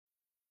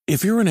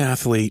If you're an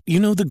athlete, you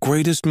know the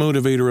greatest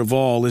motivator of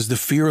all is the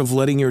fear of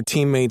letting your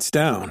teammates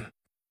down.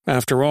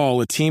 After all,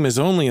 a team is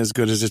only as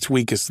good as its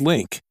weakest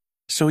link.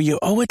 So you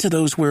owe it to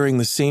those wearing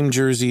the same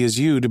jersey as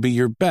you to be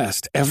your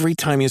best every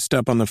time you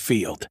step on the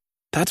field.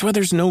 That's why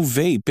there's no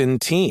vape in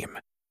team.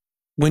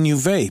 When you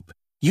vape,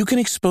 you can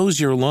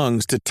expose your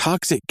lungs to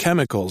toxic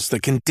chemicals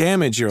that can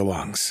damage your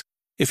lungs.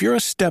 If you're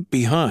a step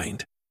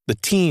behind, the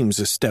team's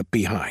a step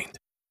behind.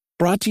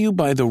 Brought to you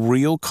by The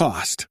Real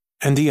Cost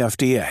and the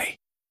FDA.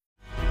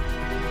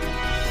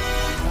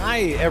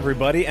 Hi,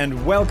 everybody,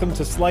 and welcome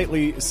to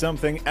Slightly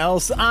Something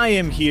Else. I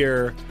am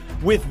here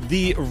with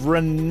the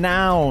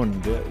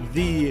renowned,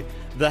 the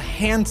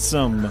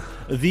handsome,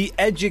 the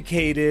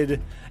educated,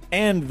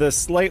 and the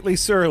slightly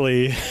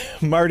surly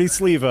Marty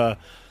Sleva,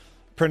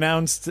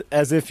 pronounced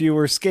as if you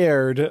were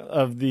scared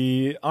of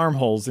the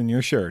armholes in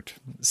your shirt.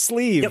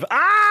 Sleeve. Yep.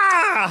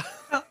 Ah!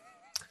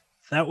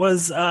 That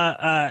was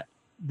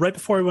right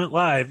before we went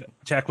live.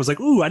 Jack was like,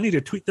 "Ooh, I need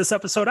to tweet this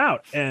episode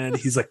out," and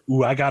he's like,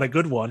 "Ooh, I got a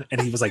good one." And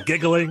he was like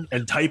giggling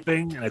and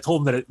typing, and I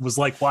told him that it was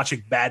like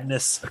watching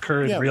badness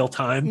occur in real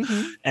time.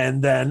 Mm-hmm.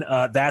 And then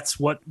that's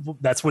what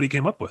he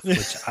came up with,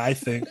 which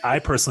I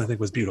personally think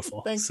was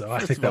beautiful. I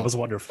think that was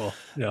wonderful.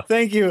 Yeah,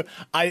 thank you.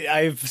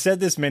 I've said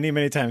this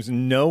many times.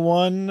 No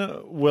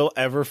one will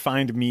ever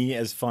find me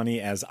as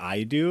funny as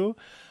I do.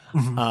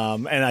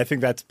 Mm-hmm. And I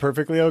think that's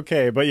perfectly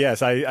okay. But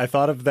yes, I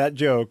thought of that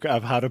joke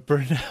of how to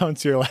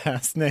pronounce your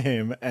last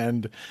name,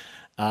 and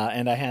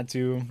I had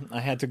to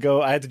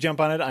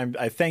jump on it.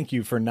 I thank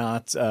you for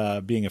not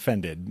being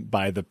offended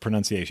by the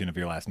pronunciation of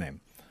your last name.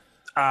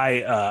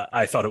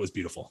 I thought it was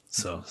beautiful.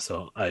 So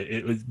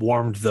it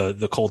warmed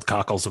the cold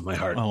cockles of my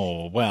heart.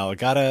 Oh well,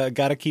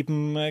 gotta keep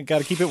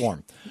it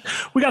warm.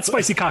 We got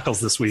spicy cockles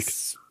this week.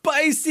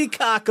 Spicy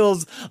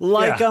cockles,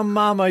 like a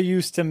mama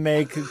used to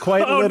make.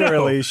 Quite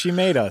literally, no. She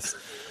made us.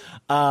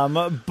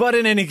 But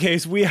in any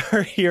case, we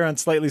are here on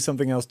Slightly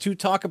Something Else to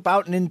talk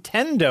about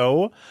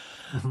Nintendo.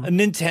 Mm-hmm.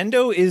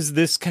 Nintendo is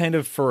this kind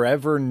of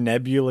forever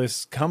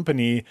nebulous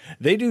company.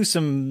 They do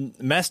some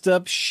messed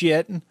up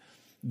shit.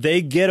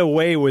 They get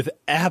away with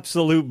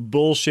absolute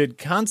bullshit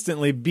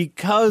constantly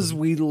because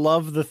we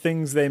love the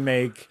things they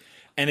make.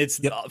 And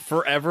it's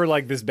forever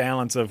like this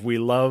balance of we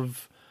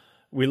love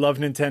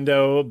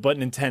Nintendo, but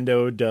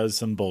Nintendo does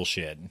some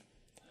bullshit.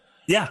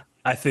 Yeah,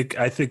 I think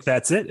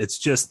that's it. It's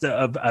just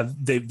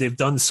they've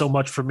done so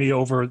much for me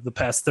over the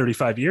past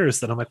 35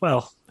 years that I'm like,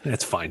 well,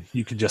 it's fine.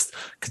 You can just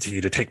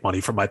continue to take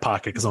money from my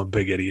pocket because I'm a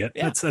big idiot.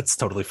 Yeah. That's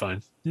totally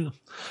fine. Yeah.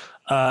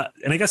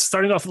 And I guess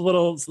starting off with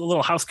a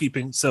little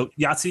housekeeping. So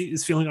Yahtzee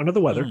is feeling under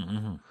the weather.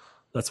 Mm-hmm.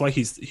 That's why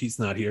he's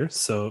not here.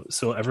 So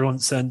everyone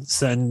send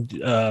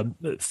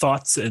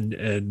thoughts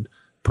and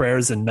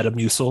prayers and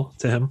Metamucil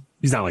to him.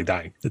 He's not like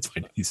dying. It's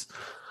fine.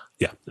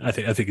 I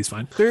think he's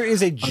fine. There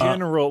is a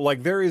general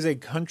there is a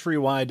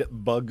countrywide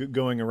bug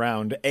going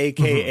around,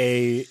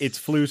 aka it's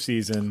flu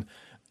season,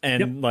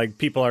 and like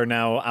people are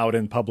now out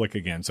in public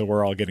again, so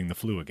we're all getting the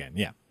flu again.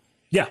 Yeah.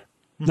 Yeah.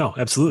 No,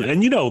 absolutely.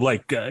 And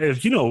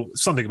if you know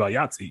something about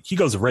Yahtzee, he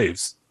goes to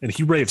raves, and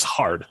he raves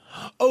hard.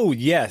 Oh,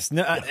 yes.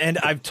 No, and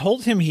I've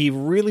told him he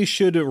really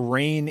should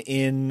rein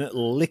in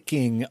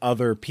licking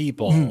other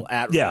people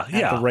at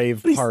the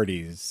rave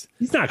parties.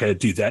 He's not going to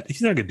do that.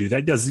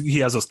 He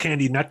has those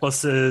candy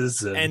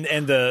necklaces and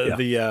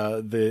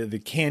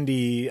the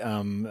candy.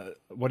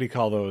 What do you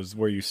call those?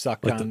 Where you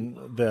suck like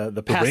on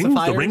the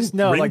pacifiers? Ring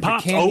the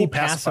candy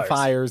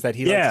pacifiers that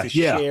he likes to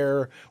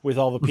share with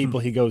all the people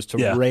he goes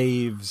to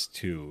raves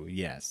to.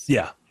 Yes.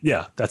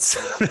 Yeah,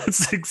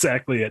 that's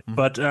exactly it.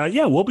 But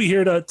we'll be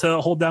here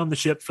to hold down the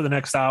ship for the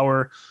next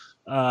hour.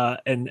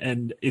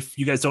 And if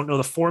you guys don't know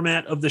the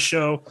format of the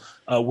show,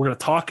 we're going to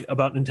talk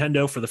about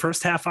Nintendo for the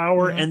first half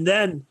hour, and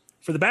then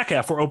for the back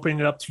half, we're opening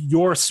it up to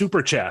your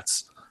super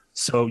chats.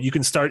 So you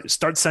can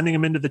start sending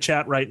them into the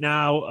chat right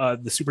now.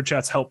 The super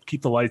chats help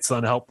keep the lights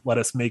on, help let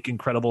us make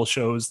incredible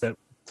shows that,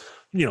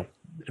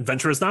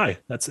 Adventurous Eye.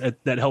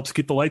 That helps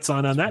keep the lights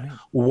on that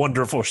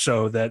wonderful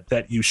show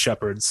that you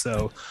shepherd.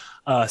 So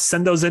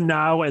send those in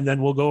now, and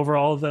then we'll go over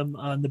all of them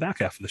on the back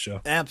half of the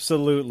show.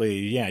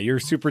 Absolutely. Yeah, your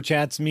super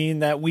chats mean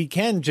that we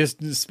can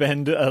just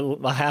spend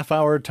a half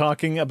hour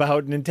talking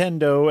about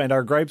Nintendo and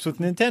our gripes with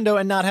Nintendo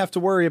and not have to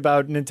worry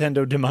about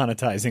Nintendo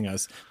demonetizing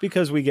us,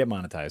 because we get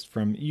monetized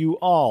from you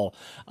all,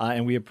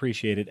 and we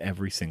appreciate it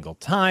every single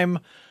time.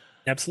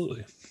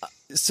 Absolutely.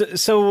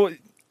 So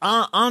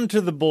on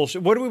to the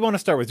bullshit. What do we want to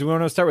start with? Do we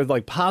want to start with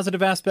like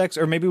positive aspects,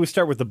 or maybe we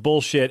start with the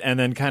bullshit and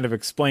then kind of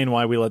explain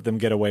why we let them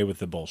get away with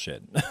the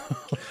bullshit?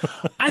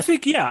 I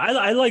think,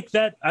 I like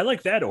that. I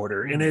like that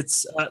order. And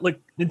it's like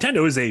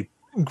Nintendo is a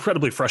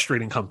incredibly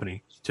frustrating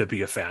company to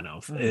be a fan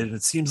of. And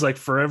it seems like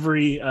for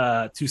every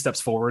 2 steps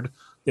forward,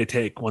 they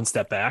take 1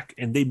 step back,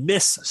 and they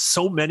miss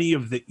so many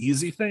of the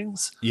easy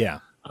things. Yeah.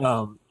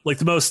 Like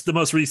the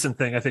most recent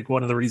thing, I think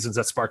one of the reasons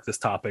that sparked this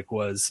topic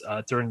was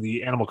during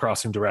the Animal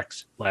Crossing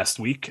Direct last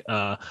week,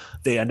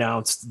 they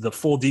announced the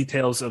full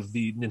details of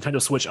the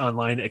Nintendo Switch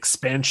Online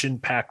Expansion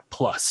Pack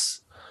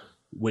Plus.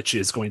 which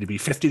is going to be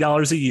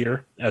 $50 a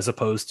year as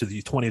opposed to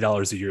the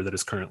 $20 a year that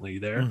is currently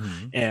there.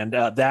 And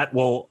that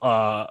will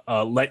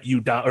let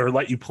you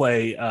let you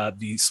play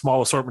the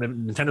small assortment of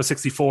Nintendo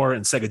 64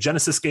 and Sega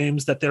Genesis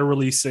games that they're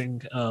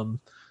releasing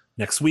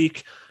next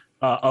week.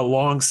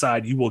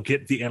 Alongside, you will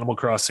get the Animal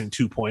Crossing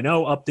 2.0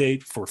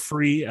 update for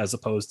free as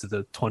opposed to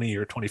the $20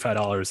 or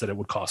 $25 that it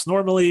would cost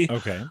normally.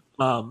 Okay.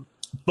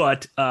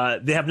 But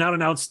they have not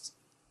announced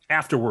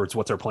afterwards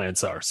what their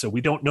plans are. So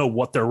we don't know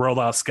what their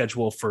rollout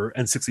schedule for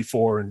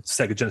N64 and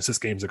Sega Genesis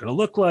games are going to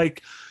look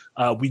like.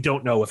 We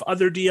don't know if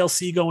other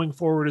DLC going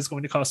forward is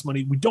going to cost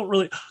money. We don't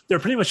really, they're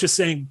pretty much just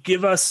saying,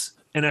 give us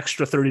an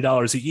extra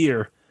 $30 a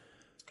year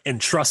and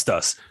trust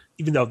us,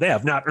 even though they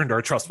have not earned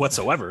our trust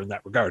whatsoever in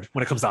that regard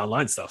when it comes to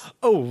online stuff.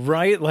 Oh,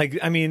 right. Like,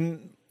 I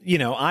mean, you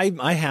know,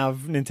 I have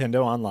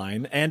Nintendo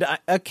Online, and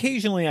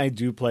occasionally I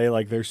do play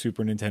like their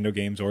Super Nintendo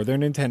games or their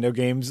Nintendo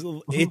games.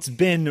 It's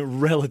been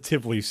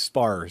relatively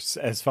sparse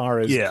as far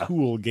as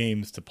cool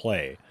games to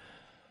play.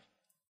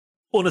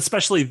 Well, and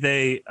especially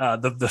they,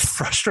 the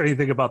frustrating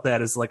thing about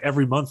that is like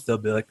every month they'll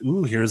be like,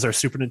 ooh, here's our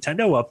Super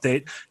Nintendo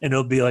update. And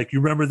it'll be like, you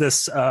remember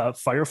this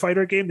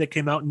firefighter game that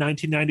came out in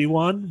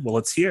 1991? Well,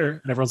 it's here.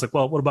 And everyone's like,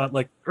 well, what about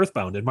like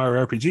Earthbound and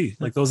Mario RPG?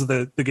 Like those are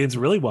the games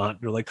we really want.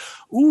 And they're like,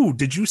 ooh,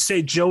 did you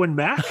say Joe and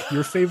Mac,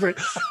 your favorite,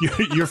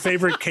 your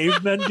favorite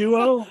cavemen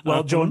duo?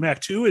 Well, Joe and Mac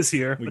 2 is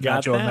here, but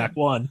not Joe and Mac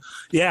 1.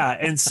 Yeah.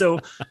 And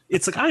so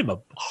it's like, I'm a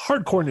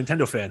hardcore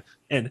Nintendo fan,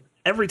 and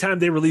every time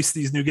they release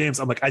these new games,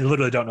 I'm like, I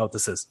literally don't know what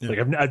this is. Like,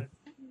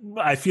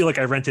 I feel like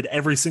I rented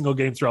every single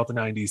game throughout the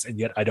 90s, and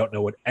yet I don't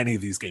know what any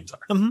of these games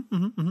are.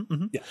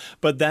 Yeah.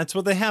 But that's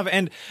what they have.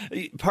 And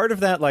part of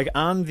that, like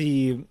on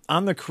the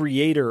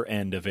creator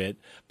end of it,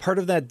 part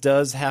of that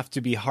does have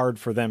to be hard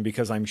for them,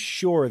 because I'm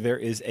sure there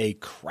is a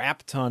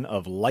crap ton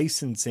of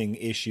licensing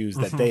issues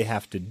that they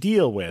have to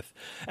deal with,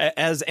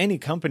 as any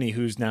company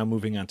who's now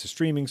moving on to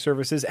streaming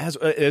services,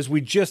 as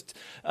we just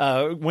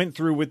went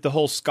through with the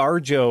whole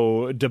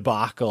ScarJo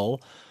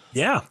debacle.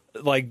 Yeah.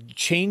 Like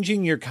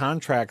changing your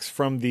contracts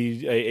from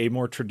a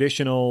more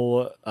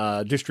traditional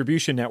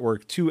distribution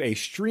network to a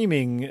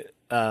streaming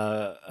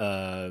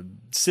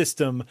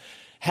system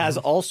has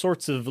all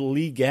sorts of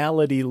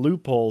legality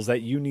loopholes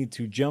that you need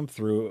to jump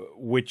through,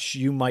 which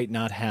you might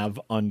not have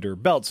under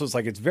belt. So it's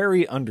like, it's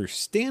very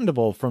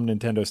understandable from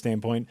Nintendo's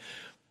standpoint,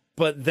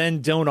 but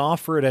then don't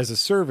offer it as a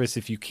service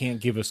if you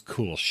can't give us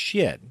cool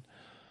shit.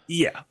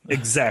 Yeah,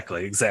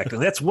 exactly.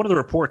 That's one of the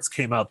reports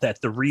came out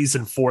that the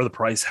reason for the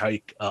price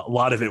hike, a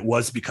lot of it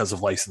was because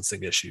of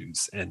licensing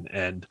issues.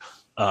 And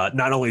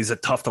not only is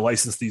it tough to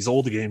license these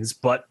old games,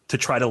 but to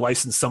try to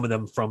license some of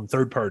them from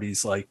third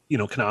parties like, you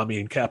know, Konami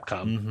and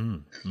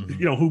Capcom,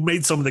 you know, who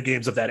made some of the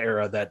games of that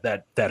era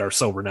that are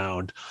so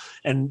renowned.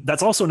 And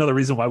that's also another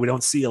reason why we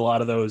don't see a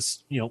lot of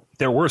those. You know,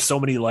 there were so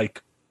many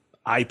like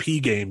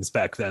IP games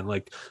back then,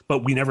 like,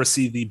 but we never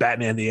see the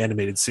Batman the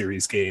Animated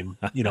Series game,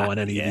 you know, on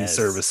any of these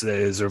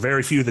services, or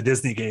very few of the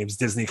Disney games.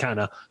 Disney kind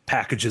of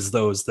packages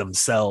those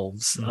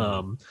themselves.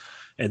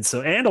 And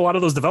a lot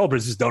of those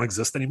developers just don't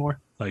exist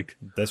anymore. Like,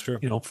 that's true.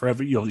 You know,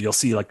 forever you'll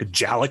see like a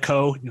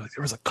Jalico. You know, like,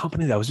 there was a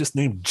company that was just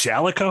named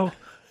Jalico.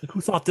 Like,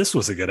 who thought this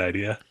was a good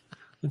idea?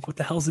 Like, what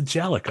the hell's a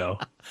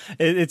Jalico?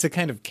 It's a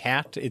kind of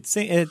cat. It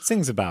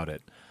sings about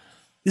it.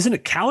 Isn't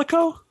it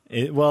Calico?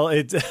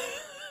 It's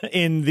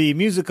in the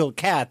musical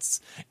Cats,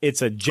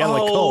 it's a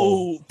Jellicle.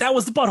 Oh, that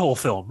was the butthole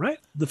film, right?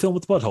 The film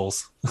with the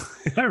buttholes.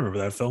 I remember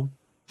that film.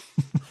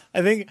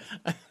 I think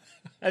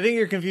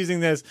you're confusing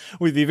this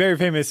with the very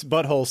famous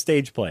Butthole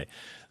stage play.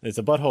 It's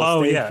a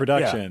Butthole stage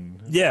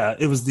production. Yeah,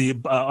 it was the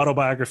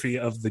autobiography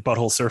of the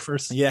Butthole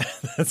Surfers. Yeah,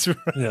 that's right.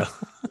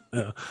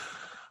 Yeah.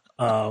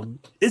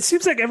 It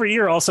seems like every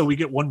year also we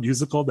get one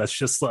musical that's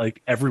just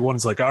like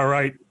everyone's like, all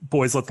right,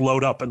 boys, let's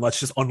load up and let's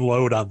just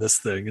unload on this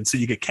thing. And so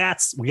you get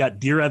Cats. We got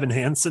Dear Evan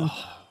Hansen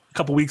a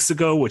couple weeks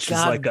ago, which is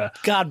like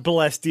God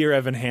bless Dear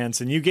Evan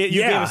Hansen. You gave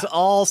us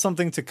all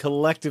something to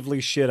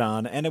collectively shit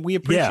on, and we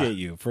appreciate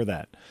you for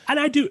that. And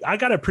I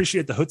gotta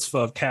appreciate the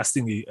chutzpah of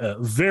casting the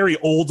very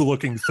old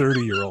looking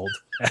 30-year-old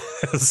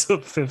as a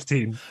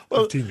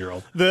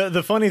 15-year-old.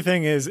 The funny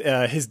thing is,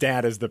 his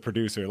dad is the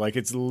producer. Like,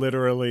 it's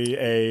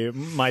literally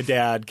my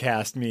dad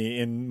cast me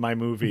in my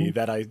movie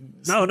that I.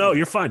 No,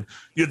 you're fine.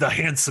 You're the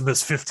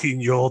handsomest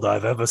 15-year-old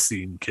I've ever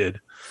seen, kid.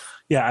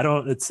 Yeah, I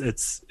don't.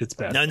 It's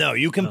bad. No,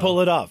 you can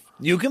pull it off.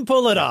 You can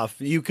pull it off.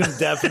 You can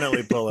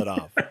definitely pull it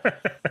off.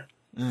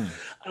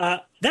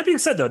 That being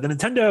said, though, the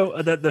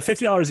Nintendo, the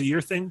 $50 a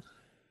year thing,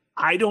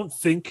 I don't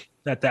think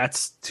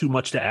that's too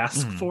much to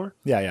ask for.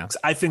 Yeah.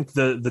 I think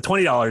the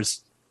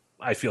 $20,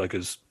 I feel like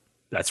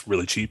that's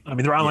really cheap. I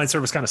mean, their online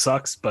service kind of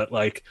sucks, but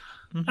like,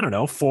 I don't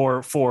know,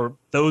 for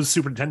those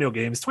Super Nintendo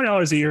games,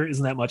 $20 a year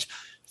isn't that much.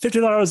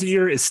 $50 a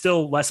year is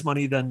still less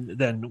money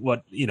than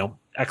what, you know,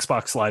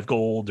 Xbox Live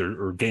Gold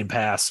or Game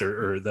Pass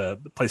or the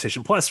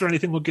PlayStation Plus or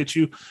anything will get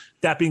you.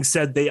 That being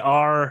said, they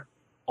are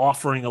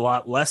offering a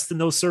lot less than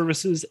those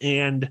services,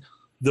 and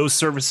those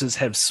services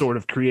have sort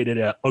of created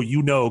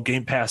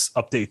Game Pass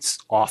updates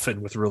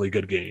often with really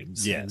good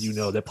games. Yes. And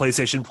that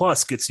PlayStation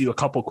Plus gets you a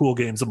couple cool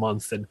games a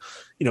month, and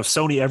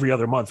Sony every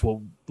other month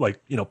will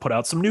put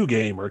out some new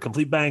game or a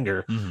complete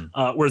banger.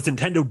 Whereas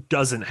Nintendo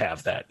doesn't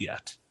have that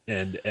yet.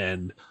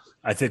 And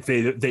I think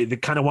they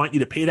kind of want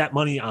you to pay that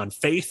money on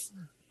faith.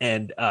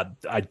 And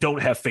I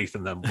don't have faith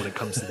in them when it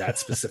comes to that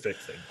specific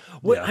thing.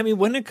 Well, I mean,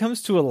 when it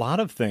comes to a lot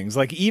of things,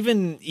 like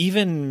even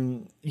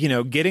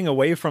getting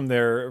away from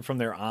their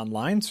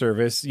online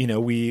service,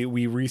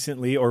 we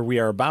recently, or we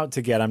are about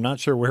to get, I'm not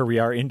sure where we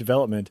are in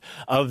development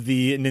of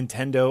the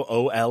Nintendo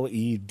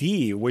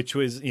OLED, which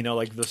was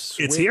like the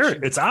Switch. It's here,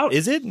 it's out.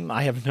 Is it?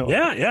 I have no.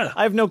 Yeah.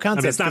 I have no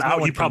concept. I mean, it's not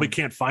out. You probably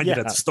can't find it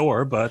at the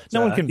store, but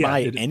no one can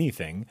buy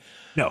anything.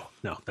 No,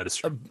 that is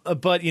true.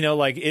 But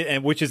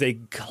which is a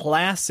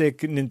classic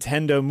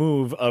Nintendo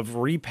move of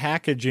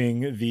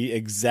repackaging the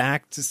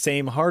exact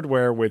same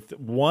hardware with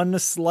one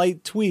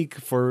slight tweak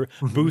for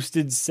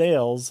boosted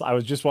sales. I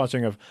was just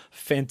watching a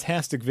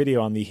fantastic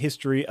video on the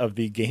history of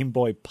the Game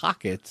Boy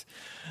Pocket.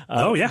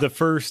 The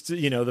first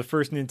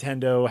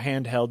Nintendo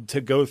handheld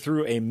to go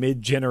through a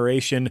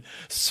mid-generation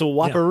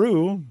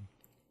swaparoo.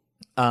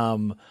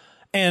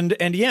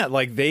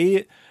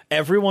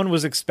 Everyone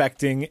was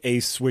expecting a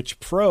Switch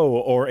Pro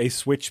or a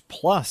Switch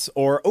Plus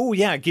or,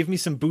 give me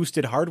some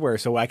boosted hardware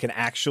so I can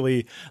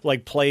actually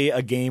play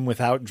a game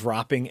without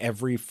dropping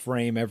every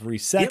frame every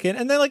second.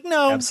 Yep. And they're like,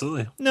 no,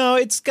 absolutely. No,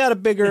 it's got a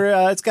bigger,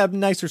 it's got a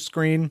nicer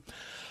screen.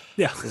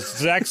 Yeah.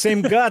 Exact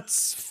same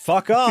guts.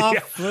 Fuck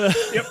off.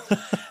 Yep.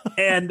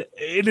 And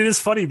it is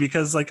funny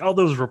because all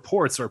those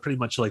reports are pretty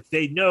much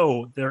they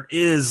know there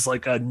is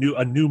a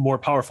new, more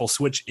powerful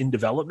Switch in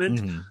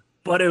development,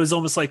 but it was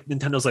almost like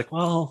Nintendo's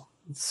well,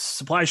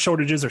 supply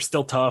shortages are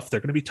still tough. They're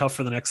going to be tough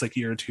for the next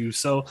year or two.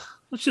 So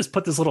let's just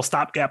put this little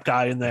stopgap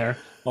guy in there.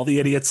 All the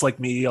idiots like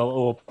me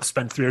will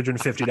spend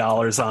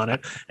 $350 on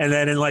it. And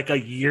then in a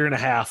year and a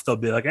half, they'll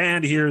be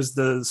and here's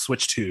the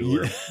Switch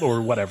 2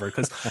 or whatever.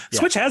 Because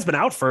Switch has been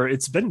out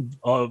it's been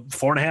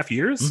 4.5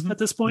 years at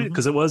this point,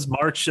 because it was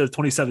March of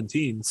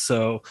 2017.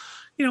 So,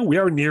 we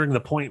are nearing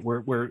the point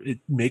where it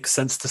makes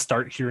sense to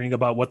start hearing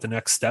about what the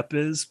next step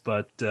is.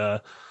 But,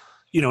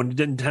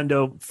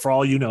 Nintendo, for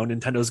all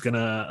Nintendo's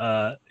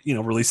gonna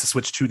release a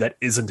Switch 2 that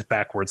isn't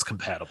backwards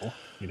compatible,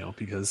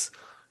 because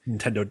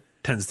Nintendo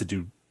tends to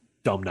do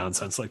dumb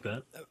nonsense like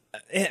that.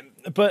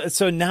 But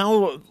so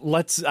now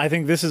I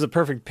think this is a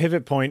perfect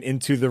pivot point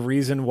into the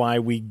reason why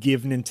we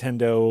give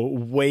Nintendo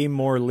way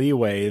more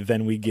leeway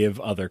than we give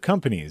other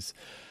companies.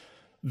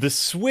 The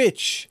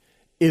Switch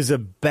is a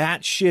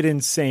batshit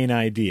insane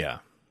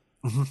idea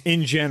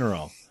in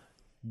general.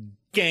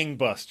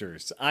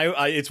 Gangbusters.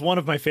 It's one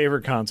of my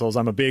favorite consoles.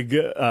 I'm a big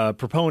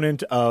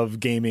proponent of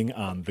gaming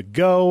on the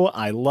go.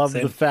 I love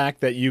the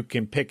fact that you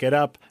can pick it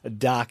up,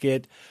 dock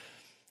it.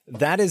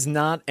 That is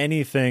not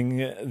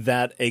anything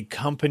that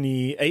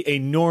a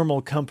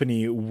normal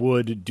company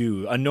would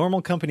do. A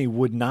normal company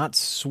would not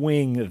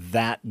swing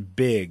that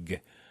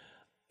big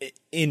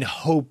in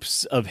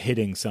hopes of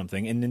hitting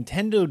something, and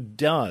Nintendo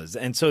does.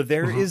 And so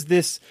there is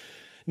this.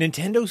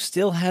 Nintendo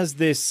still has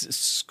this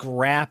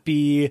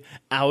scrappy,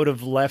 out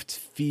of left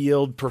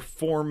field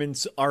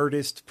performance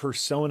artist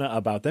persona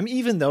about them,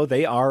 even though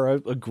they are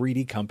a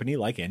greedy company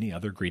like any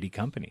other greedy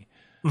company.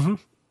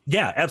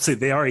 Yeah,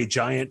 absolutely. They are a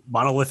giant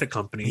monolithic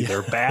company. Yeah.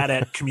 They're bad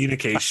at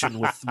communication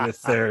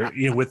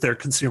with their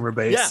consumer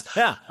base.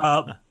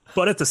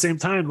 But at the same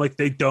time,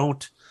 they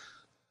don't,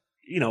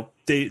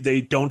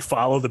 they don't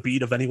follow the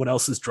beat of anyone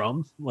else's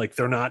drum.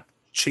 They're not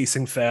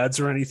chasing fads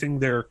or anything.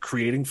 They're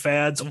creating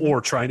fads or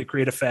trying to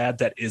create a fad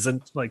that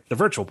isn't the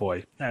Virtual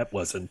Boy. That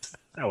wasn't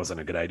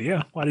a good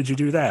idea. Why did you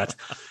do that?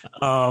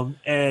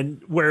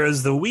 And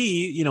whereas the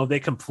Wii, they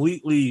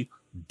completely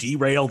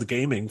derailed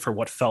gaming for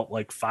what felt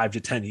like 5 to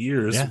 10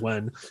 years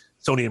when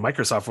Sony and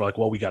Microsoft were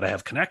well, we got to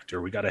have Kinect,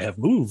 or we got to have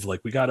Move.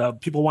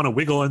 People want to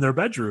wiggle in their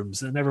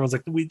bedrooms, and everyone's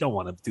we don't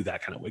want to do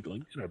that kind of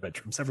wiggling in our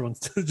bedrooms. Everyone's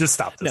just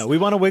stop this. No, we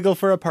want to wiggle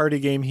for a party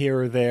game here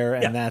or there,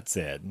 and that's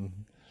it.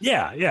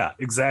 Yeah,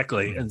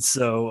 exactly. And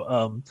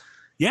so,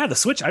 the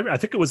Switch, I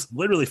think it was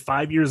literally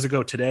 5 years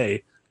ago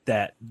today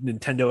that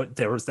Nintendo,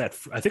 there was that,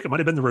 I think it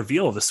might've been the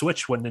reveal of the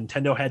Switch when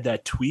Nintendo had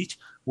that tweet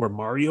where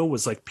Mario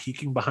was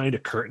peeking behind a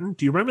curtain.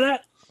 Do you remember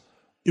that?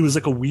 It was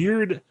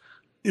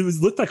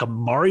looked like a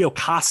Mario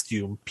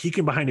costume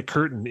peeking behind a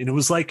curtain. And it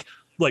was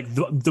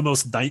the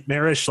most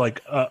nightmarish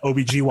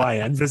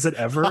OBGYN visit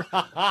ever,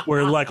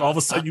 where all of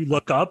a sudden you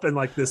look up and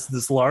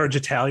this large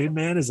Italian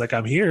man is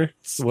I'm here.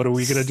 So what are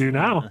we going to do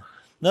now?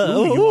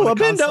 A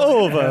bend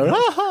over.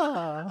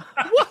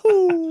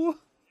 Woohoo!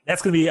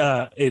 That's going to be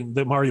in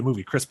the Mario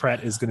movie. Chris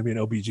Pratt is going to be an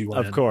OBGYN.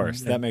 Of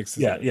course. That makes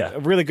a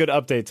really good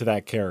update to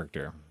that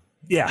character.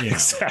 Yeah,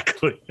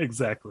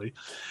 exactly.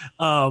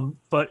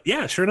 But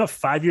yeah, sure enough,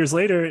 5 years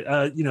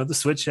later, the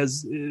Switch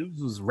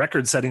was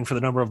record setting for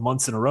the number of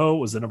months in a row. It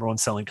was the number one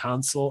selling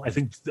console. I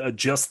think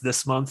just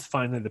this month,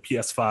 finally, the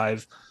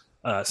PS5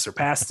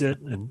 surpassed it.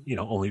 And,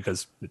 only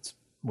because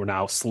we're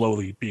now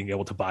slowly being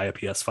able to buy a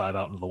PS5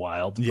 out in the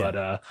wild.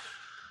 Yeah.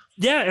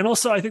 Yeah, and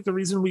also I think the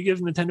reason we give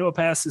Nintendo a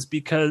pass is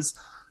because,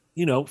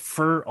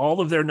 for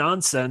all of their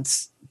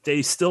nonsense,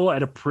 they still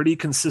at a pretty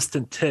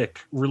consistent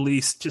tick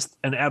release just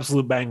an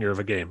absolute banger of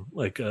a game,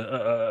 like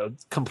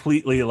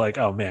completely like,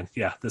 oh man,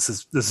 yeah, this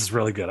is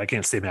really good. I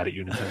can't stay mad at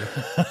you,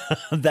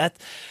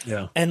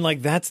 Nintendo. And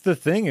like that's the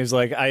thing is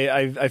like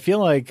I feel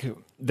like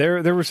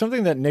there was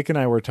something that Nick and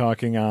I were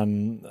talking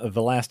on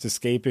the last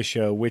Escapist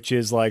show, which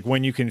is like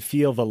when you can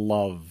feel the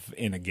love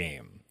in a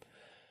game.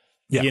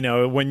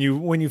 Yeah. When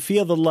you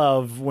feel the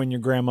love when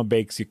your grandma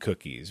bakes you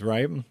cookies,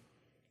 right?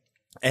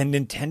 And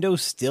Nintendo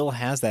still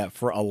has that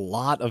for a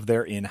lot of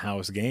their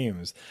in-house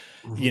games.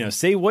 Mm-hmm.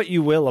 Say what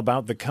you will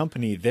about the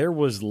company, there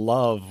was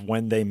love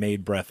when they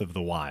made Breath of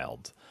the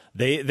Wild.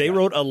 They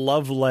wrote a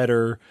love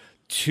letter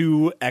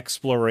to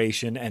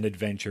exploration and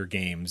adventure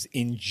games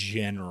in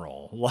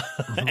general.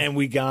 Mm-hmm. And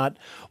we got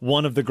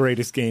one of the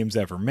greatest games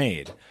ever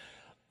made.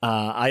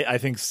 I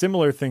think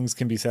similar things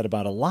can be said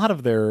about a lot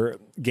of their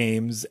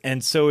games.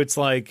 And so it's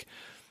like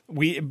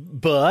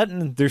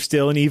but they're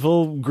still an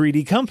evil,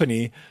 greedy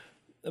company.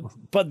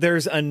 But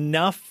there's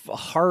enough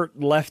heart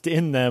left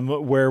in them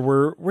where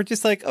we're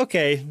just like,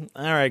 okay,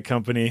 all right,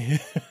 company,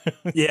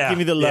 give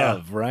me the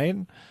love, right?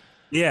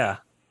 Yeah,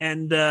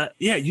 and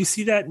you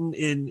see that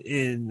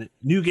in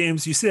new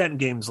games. You see that in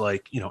games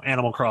like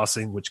Animal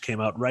Crossing, which came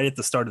out right at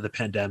the start of the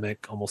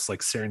pandemic, almost like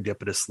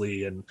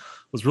serendipitously, and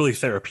was really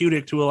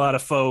therapeutic to a lot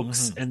of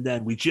folks. Mm-hmm. And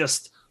then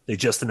they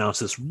just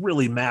announced this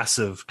really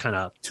massive kind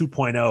of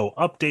 2.0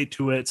 update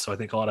to it. So I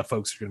think a lot of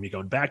folks are going to be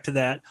going back to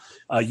that.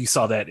 You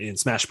saw that in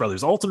Smash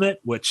Brothers Ultimate,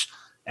 which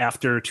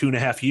after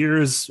 2.5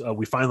 years,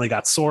 we finally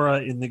got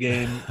Sora in the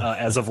game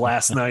as of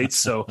last night.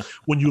 So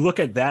when you look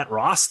at that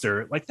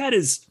roster, like that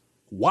is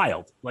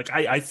wild. Like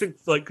I think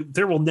like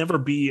there will never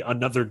be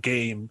another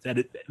game that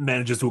it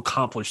manages to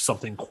accomplish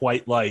something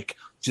quite like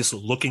just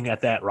looking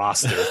at that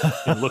roster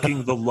and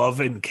looking the love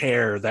and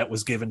care that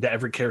was given to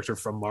every character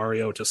from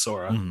Mario to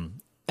Sora. Mm-hmm.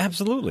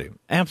 Absolutely.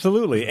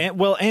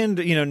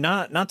 And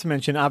not to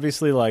mention,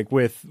 obviously, like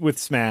with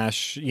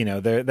Smash,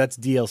 that's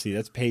DLC,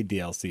 that's paid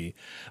DLC.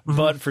 Mm-hmm.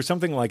 But for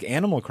something like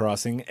Animal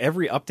Crossing,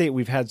 every update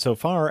we've had so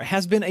far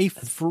has been a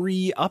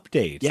free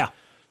update.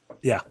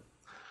 Yeah.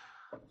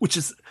 Which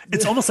is,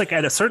 it's almost like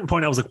at a certain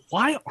point I was like,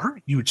 why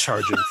aren't you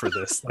charging for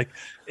this? Like,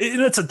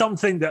 it's a dumb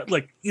thing that,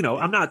 like,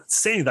 I'm not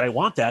saying that I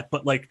want that,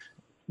 but like,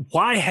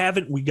 why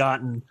haven't we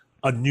gotten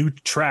a new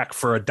track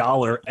for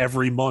 $1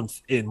 every month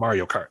in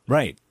Mario Kart?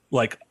 Right.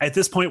 Like at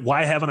this point,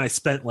 why haven't I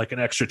spent like an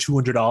extra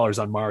 $200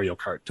 on Mario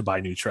Kart to buy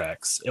new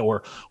tracks?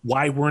 Or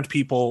why weren't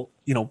people,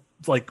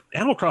 like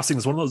Animal Crossing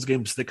is one of those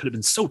games that could have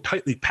been so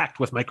tightly packed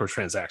with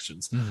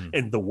microtransactions. Mm-hmm.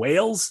 And the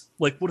whales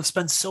like would have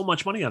spent so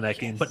much money on that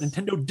game, but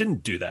Nintendo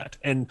didn't do that.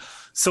 And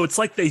so it's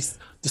like they,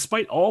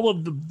 despite all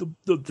of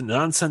the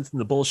nonsense and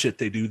the bullshit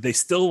they do, they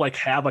still like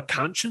have a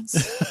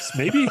conscience.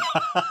 Maybe,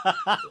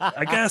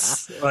 I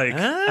guess. Like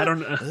I don't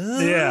know.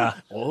 Yeah.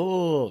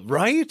 Oh,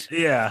 right.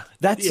 Yeah.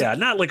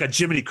 Not like a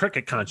Jiminy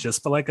Cricket conscience,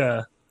 but like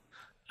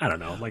I don't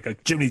know, like a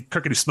Jiminy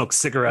Cricket who smokes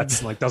cigarettes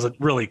and like doesn't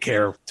really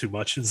care too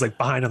much. It's like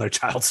behind on their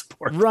child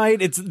support. Right.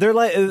 They're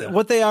like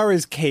what they are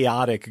is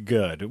chaotic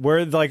good,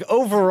 where like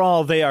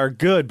overall they are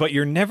good, but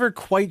you're never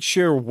quite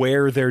sure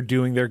where they're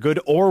doing their good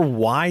or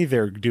why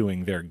they're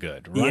doing their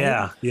good.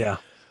 Right. Yeah.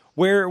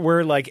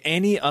 Where like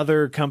any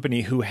other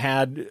company who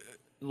had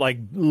like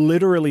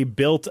literally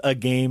built a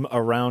game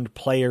around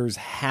players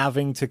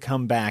having to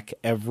come back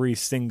every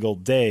single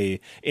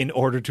day in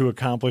order to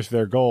accomplish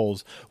their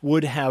goals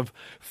would have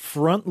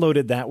front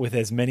loaded that with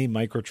as many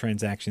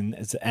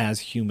microtransactions as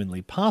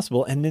humanly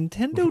possible. And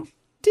Nintendo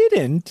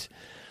didn't.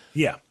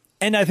 Yeah.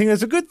 And I think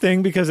that's a good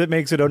thing because it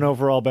makes it an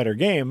overall better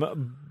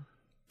game.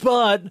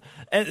 But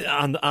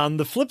on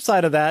the flip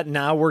side of that,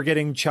 now we're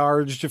getting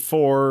charged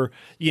for,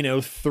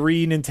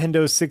 3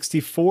 Nintendo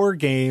 64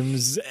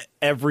 games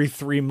every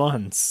 3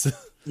 months.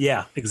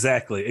 Yeah,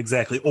 exactly.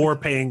 Or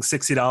paying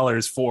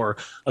 $60 for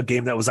a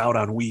game that was out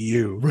on Wii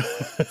U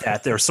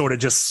that they're sort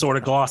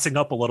of glossing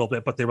up a little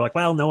bit, but they were like,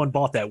 well, no one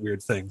bought that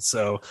weird thing.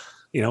 So,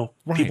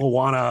 people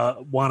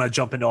want to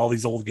jump into all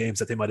these old games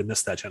that they might have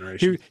missed that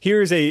generation.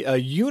 Here's a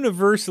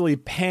universally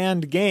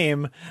panned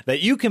game that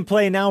you can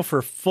play now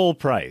for full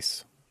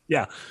price.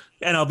 Yeah.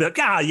 And I'll be like,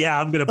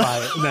 I'm going to buy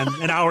it. And then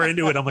an hour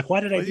into it, I'm like, why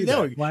did I do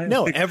that? Why?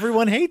 No,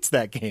 everyone hates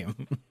that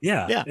game.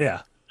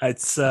 Yeah.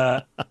 It's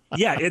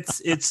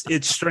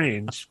it's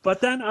strange. But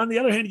then on the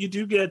other hand, you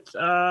do get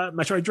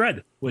Metroid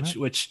Dread, which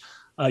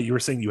you were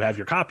saying you have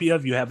your copy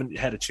of. You haven't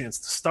had a chance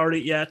to start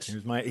it yet.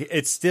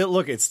 It's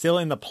still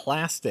in the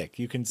plastic.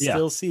 You can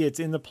still see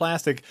it's in the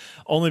plastic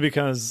only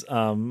because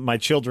my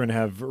children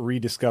have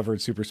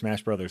rediscovered Super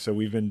Smash Brothers. So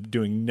we've been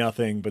doing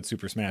nothing but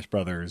Super Smash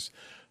Brothers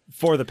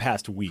for the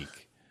past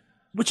week.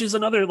 Which is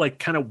another like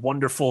kind of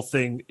wonderful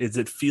thing is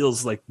it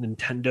feels like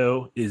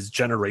Nintendo is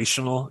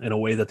generational in a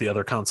way that the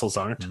other consoles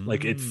aren't.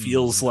 Like it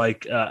feels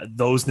like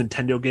those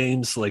Nintendo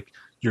games, like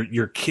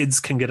your kids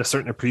can get a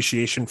certain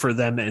appreciation for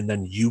them, and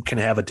then you can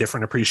have a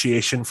different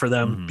appreciation for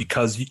them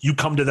because you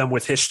come to them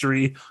with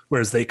history,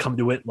 whereas they come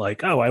to it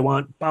like, oh, I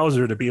want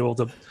Bowser to be able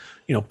to,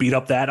 beat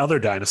up that other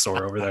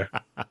dinosaur over there.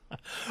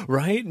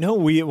 Right? No,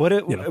 we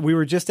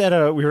were just at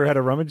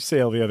a rummage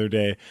sale the other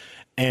day,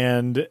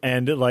 and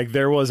like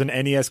there was an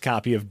NES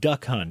copy of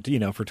Duck Hunt,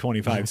 for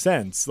 25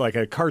 cents, like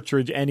a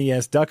cartridge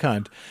NES Duck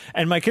Hunt,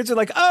 and my kids are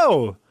like,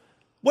 "Oh,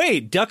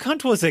 wait, Duck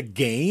Hunt was a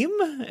game?"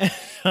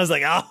 I was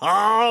like,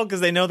 "Oh," because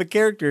they know the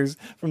characters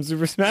from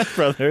Super Smash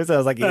Brothers. I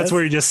was like, That's yes.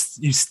 where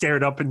you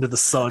stared up into the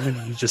sun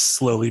and you just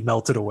slowly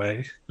melted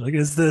away. Like,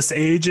 is this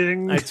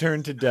aging? I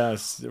turned to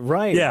dust.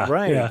 Right. Yeah,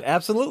 Right. yeah.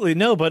 Absolutely.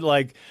 No, but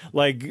like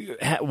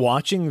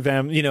watching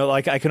them,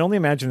 like I can only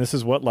imagine this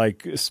is what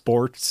like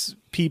sports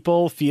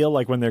people feel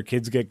like when their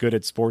kids get good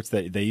at sports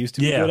that they used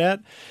to be good at,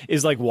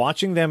 is like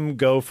watching them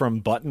go from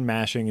button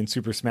mashing in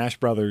Super Smash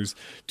Brothers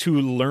to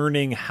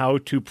learning how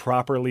to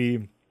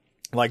properly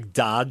like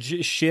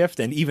dodge shift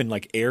and even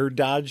like air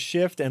dodge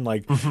shift and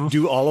like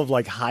do all of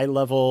like high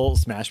level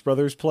Smash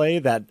Brothers play.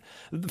 That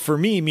for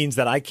me means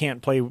that I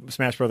can't play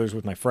Smash Brothers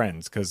with my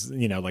friends because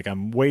like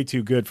I'm way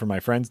too good for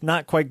my friends,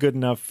 not quite good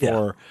enough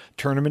for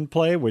tournament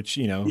play, which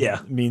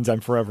means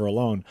I'm forever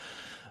alone.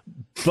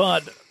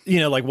 But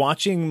like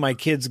watching my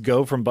kids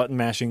go from button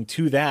mashing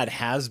to that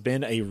has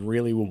been a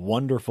really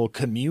wonderful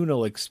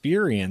communal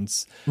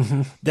experience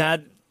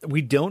that we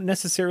don't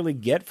necessarily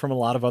get from a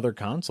lot of other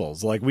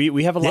consoles. Like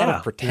we have a lot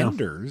of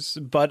pretenders,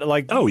 but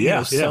like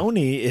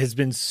Sony has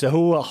been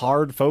so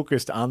hard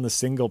focused on the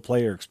single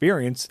player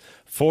experience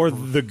for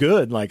the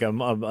good, like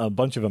a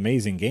bunch of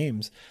amazing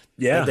games.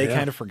 That they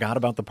kind of forgot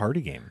about the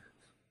party game.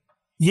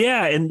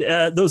 Yeah, and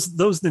those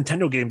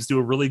Nintendo games do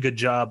a really good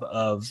job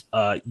of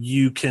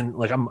you can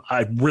like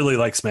I really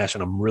like Smash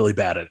and I'm really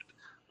bad at it.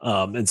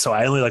 And so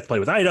I only like to play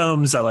with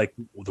items. I like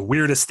the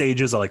weirdest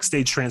stages. I like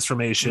stage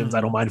transformations.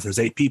 I don't mind if there's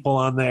 8 people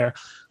on there.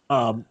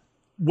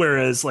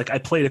 Whereas like I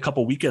played a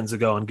couple weekends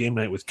ago on game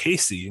night with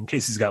Casey, and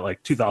Casey's got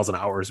like 2,000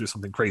 hours or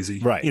something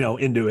crazy,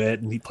 into it,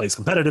 and he plays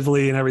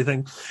competitively and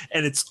everything.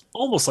 And it's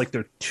almost like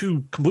they're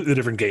 2 completely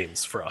different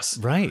games for us.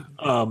 Right.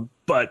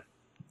 But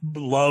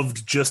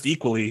loved just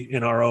equally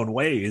in our own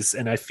ways.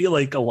 And I feel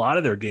like a lot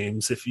of their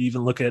games, if you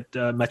even look at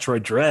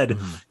Metroid Dread,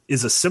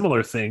 is a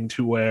similar thing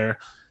to where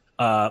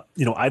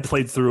I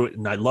played through it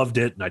and I loved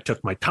it and I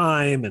took my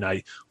time and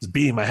I was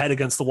beating my head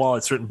against the wall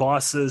at certain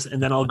bosses.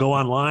 And then I'll go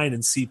online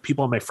and see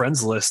people on my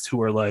friends list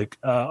who are like,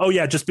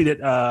 just beat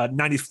it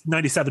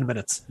 97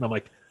 minutes. And I'm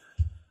like,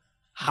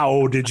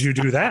 how did you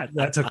do that?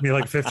 That took me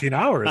like 15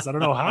 hours. I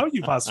don't know how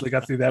you possibly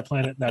got through that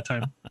planet in that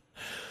time.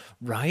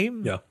 Right?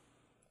 Yeah.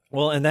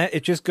 Well, and that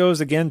it just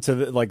goes again to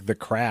the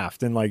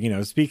craft and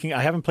speaking,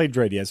 I haven't played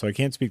Dread yet, so I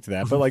can't speak to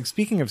that. But like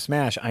speaking of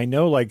Smash, I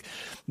know like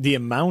the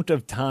amount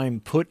of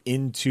time put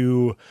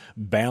into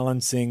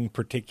balancing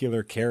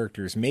particular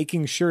characters,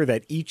 making sure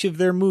that each of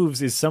their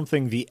moves is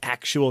something the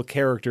actual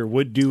character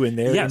would do in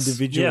their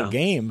individual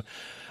game,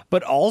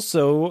 but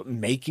also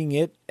making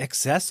it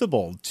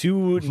accessible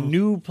to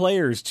new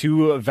players,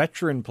 to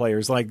veteran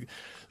players. Like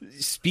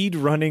speed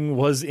running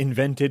was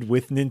invented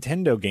with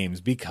Nintendo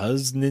games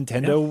because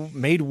Nintendo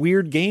made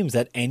weird games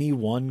that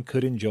anyone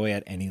could enjoy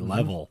at any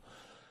level.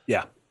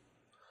 Yeah.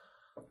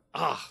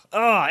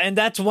 And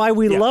that's why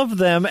we love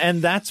them.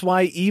 And that's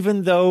why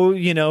even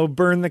though,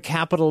 burn the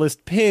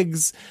capitalist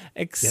pigs,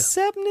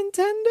 except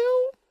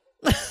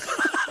Nintendo.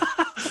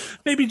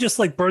 Maybe just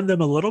like burn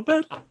them a little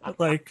bit,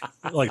 like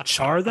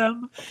char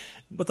them,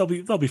 but they'll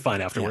be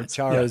fine afterwards.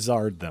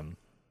 Charizard them.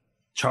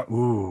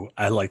 Ooh,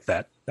 I like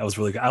that. That was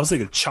really good. I was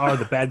thinking Char,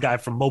 the bad guy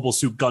from Mobile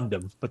Suit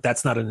Gundam, but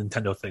that's not a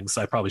Nintendo thing,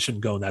 so I probably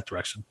shouldn't go in that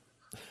direction.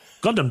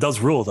 Gundam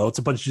does rule, though. It's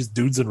a bunch of just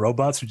dudes and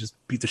robots who just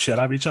beat the shit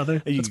out of each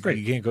other. That's great.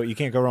 You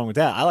can't go wrong with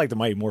that. I like the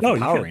Mighty Morphin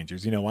Power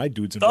Rangers. You know why?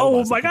 Dudes and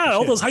robots. Oh my god!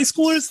 All those high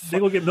schoolers, they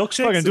go get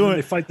milkshakes and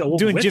they fight the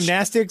old witch.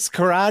 Gymnastics,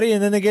 karate,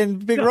 and then they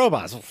get big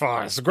robots.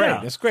 It's great.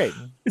 Yeah. It's great.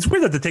 It's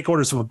weird that they take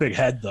orders from a big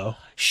head, though.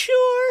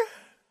 Sure.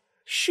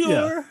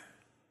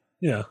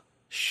 Yeah.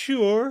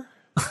 Sure.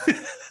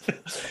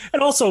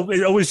 And also,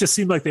 it always just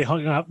seemed like they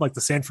hung out like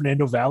the San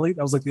Fernando Valley.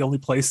 That was like the only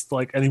place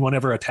like anyone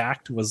ever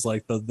attacked was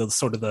like the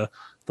sort of the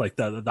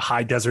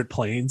high desert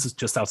plains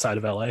just outside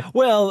of LA.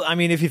 Well, I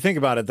mean, if you think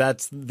about it,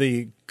 that's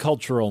the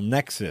cultural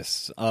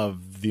nexus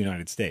of the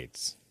United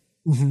States.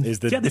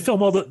 They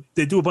film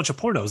they do a bunch of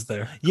pornos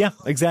there. Yeah,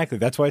 exactly.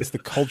 That's why it's the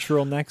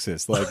cultural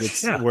nexus. Like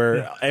it's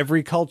where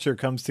every culture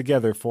comes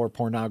together for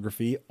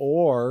pornography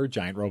or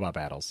giant robot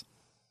battles.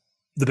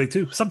 The big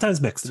two, sometimes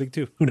mixed. The big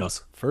two. Who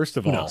knows? First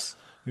of all,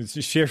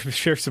 just share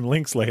some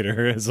links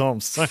later. Is all I'm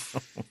saying.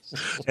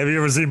 Have you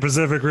ever seen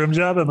Pacific Rim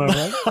Job? Am I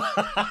right?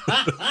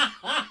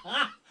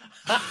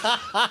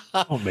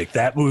 Don't make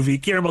that movie.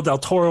 Guillermo del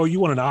Toro,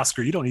 you won an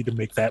Oscar. You don't need to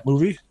make that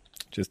movie.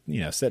 Just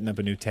setting up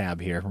a new tab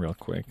here, real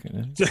quick.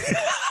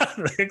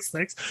 Thanks.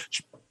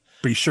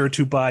 Be sure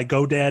to buy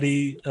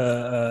GoDaddy,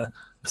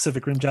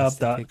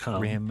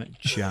 PacificRimJob.com. Rim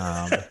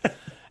Job.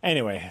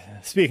 Anyway,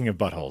 speaking of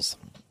buttholes.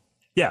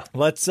 Yeah,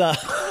 let's.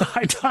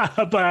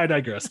 I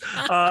digress.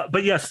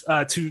 But yes,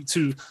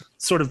 to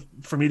sort of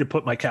for me to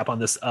put my cap on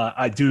this,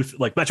 I do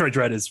like Metroid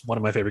Dread is one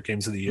of my favorite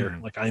games of the year.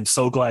 Like I am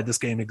so glad this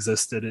game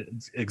exists,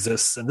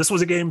 and this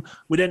was a game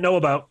we didn't know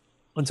about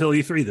until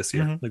E3 this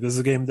year. Like this is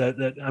a game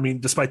that I mean,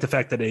 despite the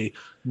fact that a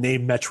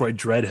name Metroid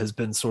Dread has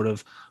been sort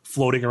of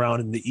floating around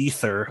in the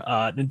ether,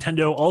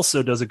 Nintendo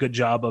also does a good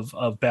job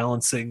of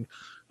balancing.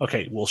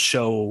 Okay, we'll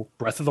show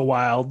Breath of the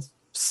Wild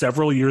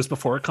several years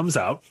before it comes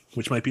out,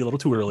 which might be a little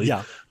too early.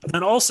 Yeah. But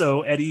then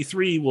also at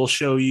E3, we'll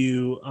show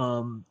you,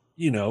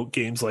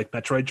 games like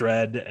Metroid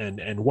Dread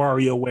and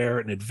WarioWare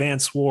and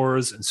Advance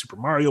Wars and Super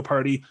Mario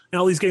Party. And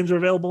all these games are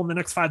available in the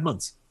next 5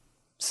 months.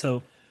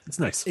 So it's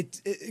nice. It's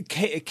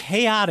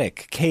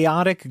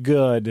chaotic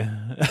good.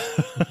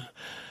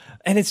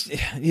 And it's,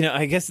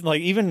 I guess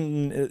like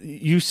even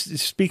you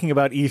speaking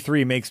about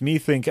E3 makes me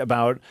think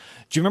about,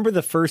 do you remember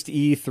the first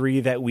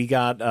E3 that we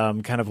got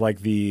kind of like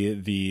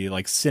the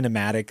like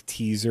cinematic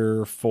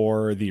teaser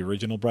for the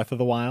original Breath of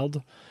the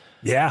Wild?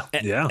 Yeah.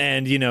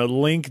 And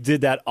Link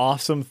did that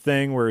awesome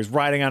thing where he's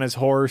riding on his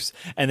horse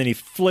and then he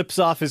flips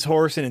off his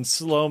horse and in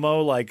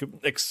slow-mo like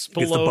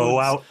explodes. Gets the bow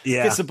out.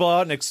 Yeah. Gets the bow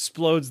out and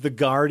explodes the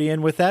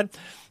Guardian with that.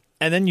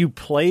 And then you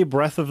play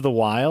Breath of the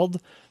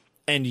Wild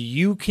and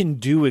you can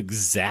do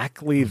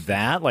exactly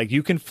that. Like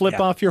you can flip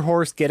off your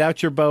horse, get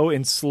out your bow,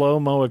 in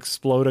slow-mo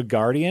explode a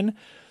Guardian.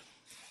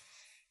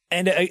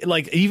 And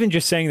like even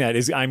just saying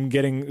that I'm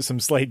getting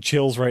some slight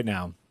chills right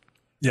now.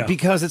 Yeah.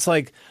 Because it's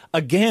like,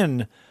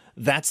 again,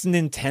 that's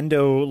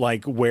Nintendo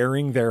like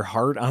wearing their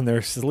heart on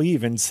their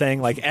sleeve and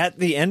saying like, at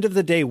the end of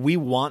the day, we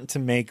want to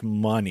make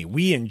money.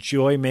 We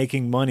enjoy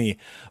making money,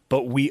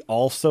 but we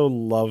also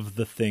love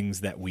the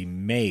things that we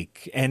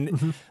make.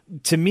 And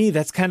to me,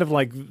 that's kind of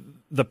like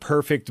the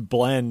perfect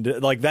blend.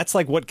 Like that's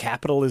like what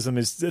capitalism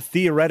is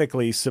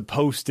theoretically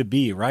supposed to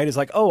be, right? It's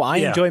like, oh, I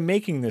enjoy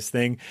making this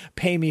thing.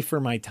 Pay me for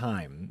my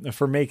time,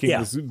 for making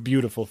this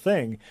beautiful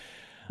thing.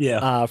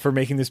 Yeah. For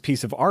making this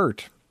piece of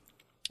art.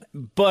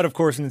 But of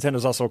course,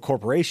 Nintendo's also a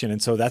corporation,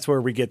 and so that's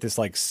where we get this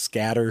like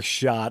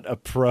scattershot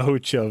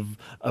approach of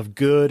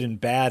good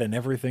and bad and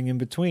everything in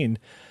between.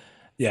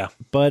 Yeah,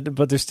 but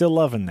there's still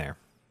love in there.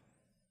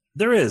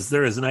 There is,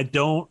 and I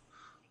don't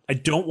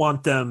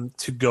want them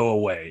to go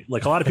away.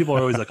 Like a lot of people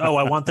are always like, oh,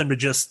 I want them to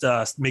just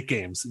make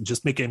games for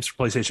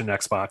PlayStation and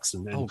Xbox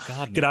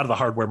and get out of the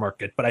hardware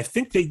market. But I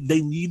think they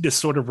need to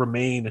sort of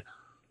remain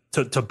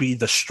to be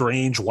the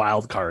strange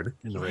wild card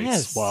in the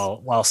race,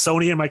 while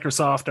Sony and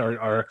Microsoft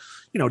are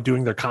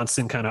doing their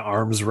constant kind of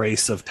arms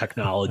race of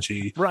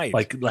technology. Right.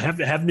 Like have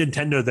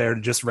Nintendo there to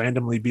just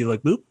randomly be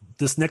like, boop,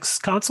 this next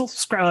console,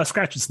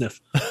 scratch and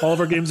sniff. All of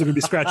our games are going to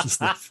be scratch and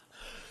sniff.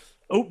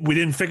 Oh, we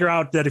didn't figure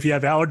out that if you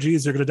have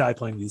allergies, you're going to die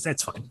playing these.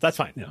 That's fine. That's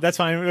fine. Yeah. That's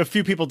fine. A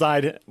few people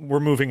died. We're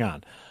moving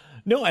on.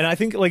 No, and I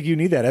think like you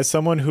need that as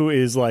someone who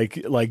is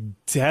like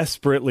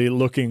desperately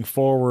looking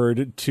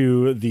forward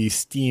to the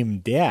Steam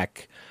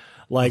Deck.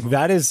 Like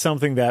that is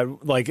something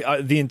that like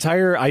I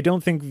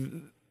don't think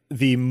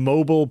the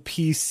mobile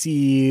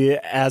PC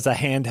as a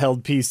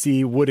handheld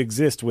PC would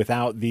exist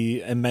without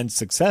the immense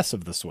success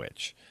of the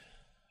Switch.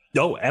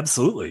 Oh,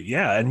 absolutely.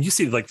 Yeah. And you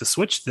see like the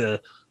Switch,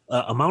 the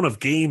amount of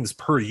games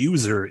per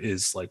user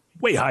is like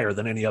way higher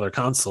than any other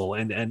console.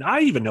 And I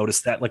even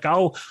noticed that like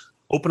I'll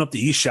open up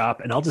the eShop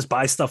and I'll just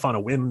buy stuff on a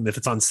whim if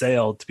it's on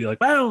sale to be like,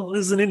 well,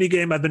 this is an indie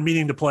game I've been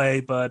meaning to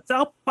play, but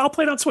I'll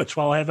play it on Switch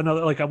while I have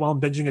another, like while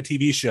I'm binging a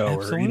TV show.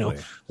 Absolutely.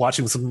 Or,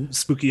 watching some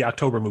spooky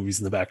October movies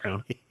in the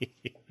background.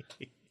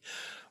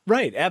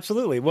 Right.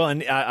 Absolutely. Well,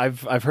 and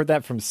I've heard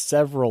that from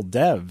several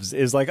devs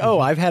is like,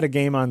 oh, I've had a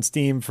game on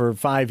Steam for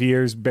 5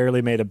 years,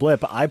 barely made a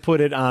blip. I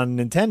put it on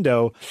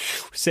Nintendo.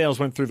 Sales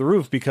went through the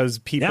roof because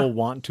people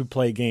want to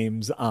play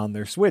games on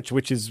their Switch,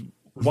 which is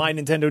why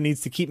Nintendo needs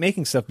to keep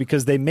making stuff,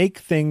 because they make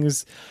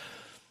things.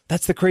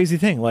 That's the crazy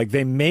thing. Like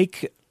they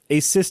make a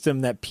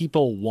system that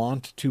people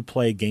want to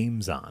play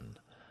games on.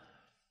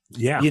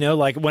 Yeah.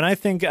 Like when I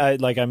think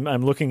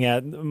I'm looking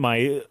at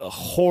my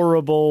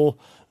horrible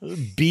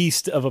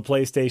beast of a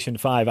PlayStation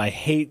 5. I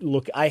hate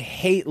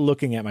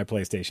looking at my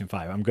PlayStation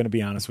 5. I'm going to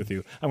be honest with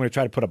you. I'm going to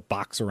try to put a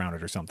box around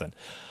it or something.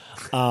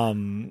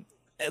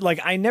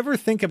 Like I never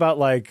think about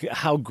like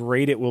how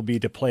great it will be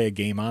to play a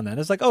game on that.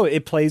 It's like, oh,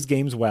 it plays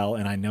games well,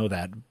 and I know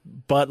that.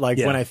 But like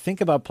when I think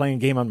about playing a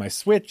game on my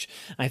Switch,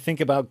 I think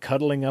about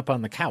cuddling up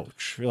on the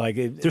couch. Like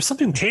there's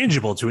something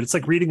tangible to it. It's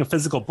like reading a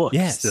physical book.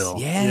 Still.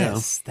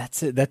 Yes,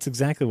 that's it. That's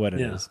exactly what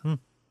it is.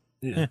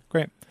 Yeah,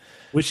 great.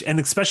 And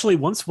especially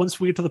once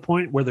we get to the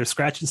point where they're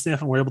scratch and sniff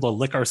and we're able to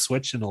lick our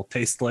Switch and it'll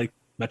taste like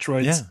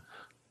Metroids. Yeah.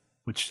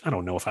 Which I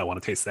don't know if I want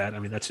to taste that. I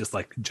mean, that's just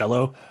like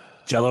Jello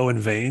and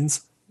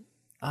veins.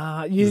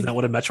 Isn't that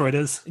what a Metroid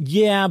is?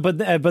 Yeah, but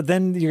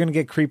then you're gonna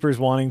get creepers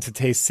wanting to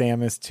taste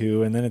Samus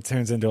too, and then it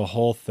turns into a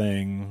whole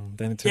thing.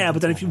 Then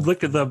but then if you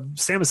look at the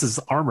Samus's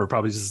armor,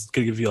 probably just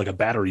gonna give you like a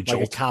battery jolt,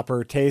 like a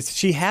copper taste.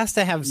 She has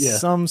to have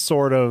some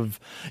sort of,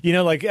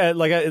 like have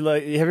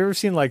you ever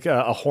seen like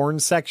a horn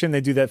section?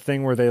 They do that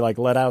thing where they like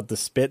let out the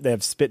spit. They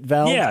have spit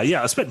valve.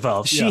 Yeah, a spit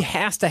valve. She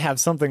has to have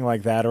something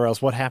like that, or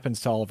else what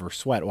happens to all of her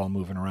sweat while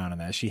moving around in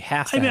that? She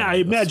has to. I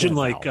imagine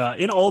like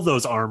in all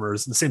those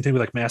armors, and the same thing with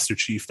like Master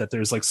Chief, that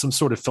there's like some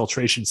sort of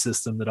filtration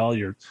system that all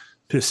your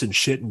piss and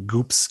shit and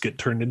goops get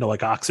turned into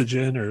like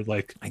oxygen or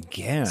like I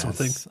guess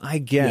something.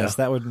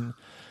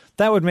 that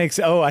That would make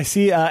sense. Oh, I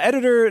see.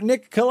 Editor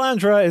Nick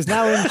Calandra is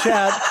now in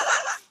chat.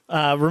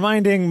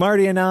 Reminding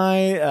Marty and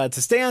I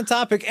to stay on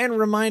topic and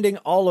reminding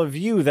all of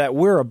you that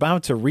we're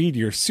about to read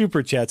your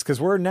super chats because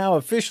we're now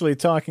officially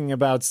talking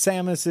about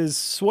Samus's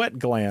sweat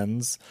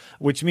glands,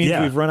 which means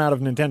we've run out of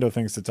Nintendo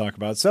things to talk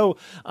about. So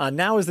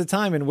now is the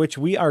time in which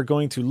we are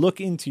going to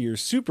look into your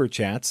super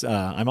chats.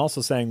 I'm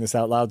also saying this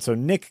out loud so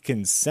Nick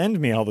can send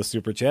me all the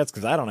super chats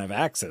because I don't have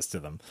access to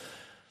them.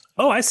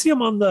 Oh, I see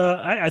them on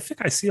the. I think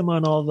I see them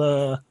on all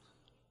the.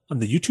 On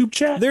the YouTube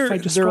chat? They're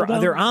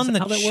on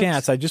the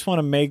chats. I just want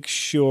to make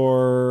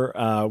sure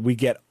we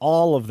get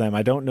all of them.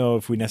 I don't know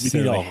if we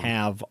necessarily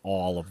have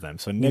all of them.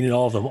 So Nick, we need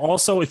all of them.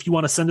 Also, if you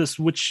want to send us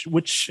which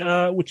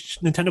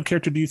Nintendo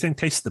character do you think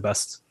tastes the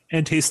best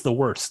and tastes the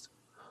worst?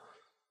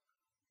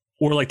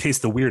 Or like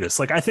tastes the weirdest?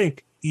 Like I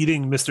think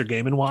eating Mr.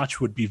 Game &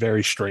 Watch would be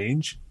very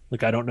strange.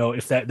 Like I don't know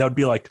if that would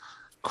be like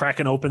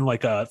cracking open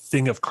like a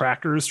thing of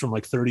crackers from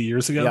like 30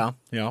 years ago.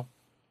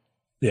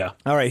 Yeah.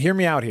 All right, hear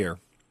me out here.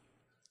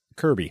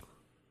 Kirby.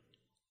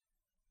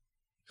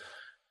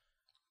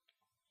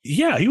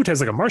 Yeah, he would taste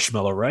like a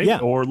marshmallow, right? Yeah.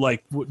 Or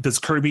like, does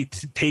Kirby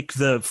take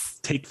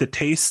the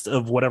taste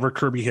of whatever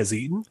Kirby has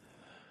eaten?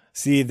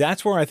 See,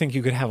 that's where I think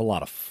you could have a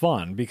lot of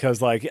fun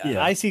because, like,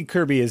 I see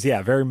Kirby as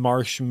very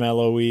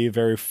marshmallowy,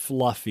 very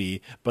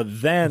fluffy.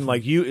 But then,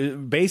 like, you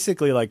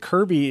basically like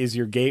Kirby is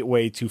your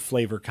gateway to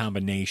flavor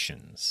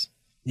combinations.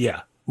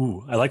 Yeah.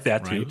 Ooh, I like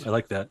that too. Right. I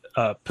like that.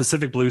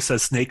 Pacific Blue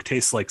says Snake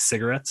tastes like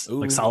cigarettes.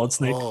 Ooh, like Solid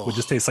Snake would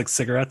just taste like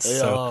cigarettes.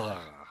 So,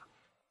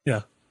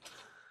 yeah.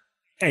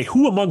 Hey,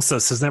 who amongst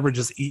us has never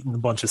just eaten a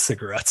bunch of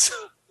cigarettes?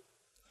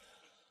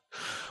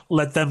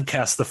 Let them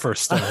cast the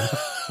first stone.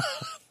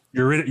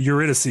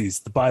 Eurydice,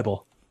 the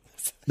Bible.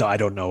 No, I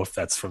don't know if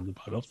that's from the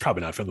Bible. It's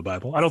probably not from the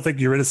Bible. I don't think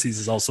Eurydice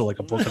is also like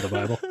a book of the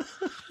Bible.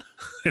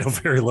 I know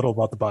very little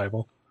about the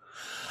Bible.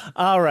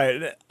 All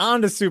right,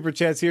 on to super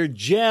chats here.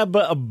 Jed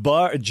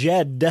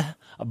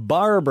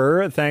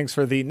Barber, thanks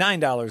for the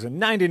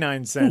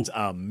 $9.99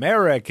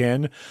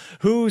 American,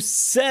 who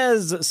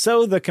says,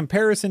 so the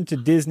comparison to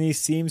Disney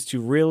seems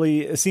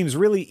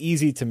really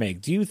easy to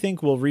make. Do you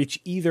think we'll reach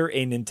either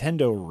a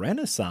Nintendo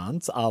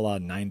Renaissance a la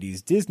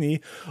 90s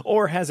Disney,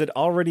 or has it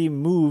already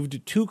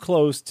moved too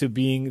close to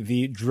being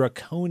the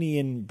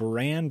draconian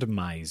brand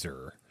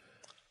miser?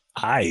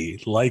 I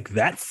like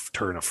that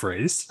turn of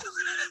phrase.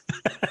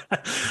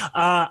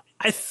 I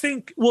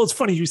think, well, it's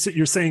funny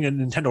you're saying a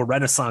Nintendo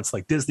Renaissance,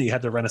 like Disney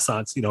had the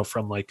Renaissance,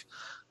 from like,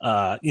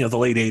 the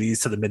late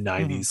 80s to the mid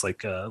 90s,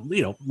 like,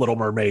 Little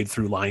Mermaid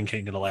through Lion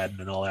King and Aladdin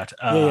and all that,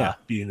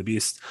 Beauty and the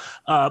Beast.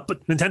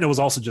 But Nintendo was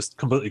also just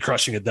completely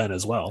crushing it then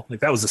as well. Like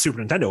that was the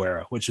Super Nintendo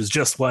era, which is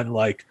just when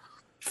like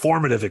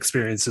formative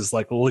experiences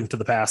like Link to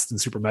the Past and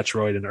Super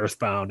Metroid and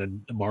Earthbound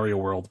and Mario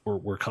World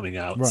were coming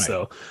out. Right.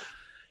 So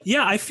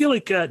yeah, I feel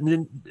like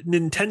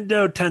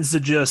Nintendo tends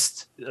to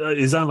just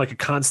is on like a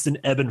constant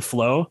ebb and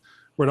flow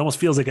where it almost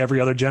feels like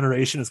every other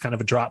generation is kind of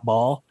a drop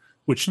ball,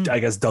 which I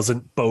guess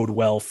doesn't bode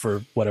well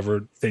for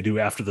whatever they do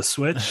after the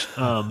Switch.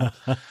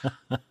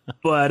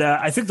 But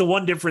I think the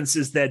one difference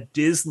is that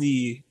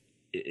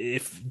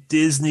if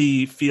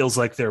Disney feels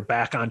like they're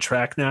back on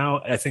track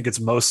now, I think it's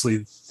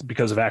mostly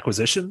because of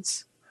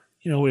acquisitions.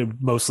 It would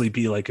mostly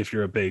be like if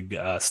you're a big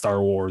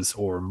Star Wars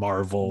or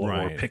Marvel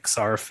or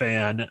Pixar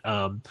fan.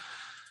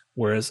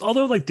 Whereas,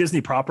 although like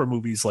Disney proper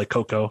movies like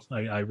Coco,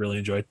 I really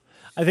enjoyed.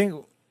 I think,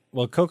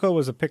 Coco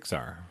was a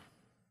Pixar.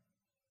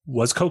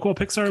 Was Coco a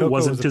Pixar? Coco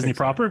wasn't Disney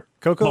proper?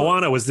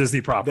 Moana was Disney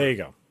proper. There you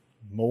go.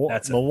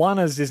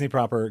 Moana is Disney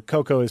proper.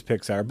 Coco is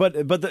Pixar. But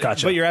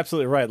you're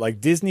absolutely right.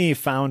 Like Disney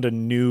found a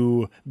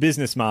new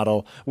business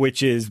model,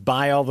 which is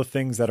buy all the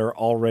things that are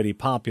already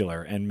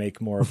popular and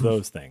make more of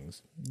those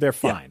things. They're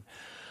fine.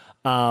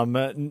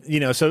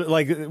 So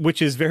like,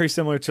 which is very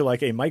similar to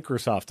like a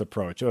Microsoft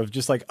approach of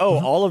just like,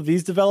 all of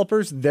these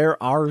developers,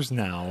 they're ours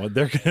now.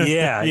 They're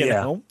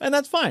gonna, and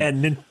that's fine.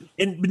 And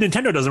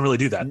Nintendo doesn't really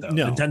do that though.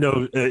 No.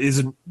 Nintendo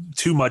isn't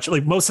too much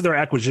like most of their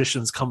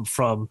acquisitions come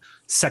from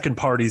second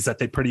parties that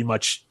they pretty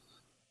much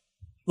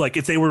like.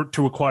 If they were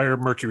to acquire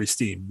Mercury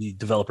Steam, the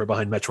developer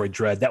behind Metroid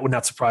Dread, that would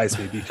not surprise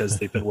me because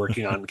they've been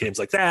working on games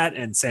like that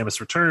and Samus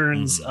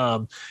Returns.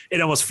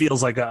 It almost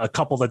feels like a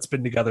couple that's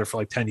been together for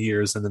like 10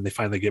 years and then they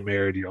finally get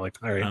married. You're like,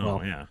 all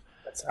right,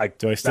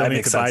 do I still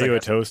need to buy you a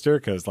toaster?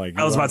 Because like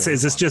I was about to say,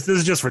 this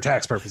is just for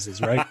tax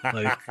purposes, right?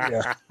 Like,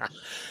 yeah,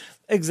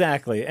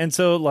 exactly. And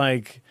so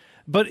like.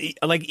 But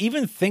like,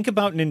 even think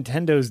about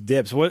Nintendo's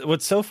dips.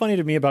 What's so funny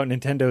to me about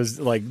Nintendo's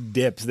like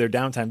dips, their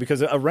downtime,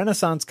 because a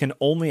renaissance can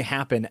only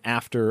happen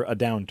after a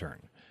downturn.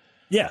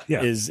 Yeah.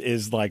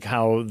 Is like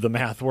how the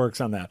math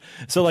works on that.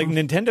 So like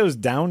Nintendo's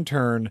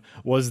downturn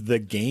was the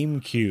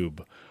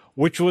GameCube,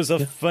 which was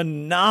a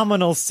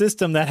phenomenal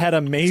system that had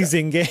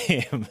amazing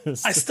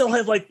games. I still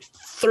have like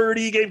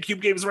 30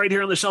 GameCube games right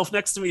here on the shelf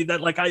next to me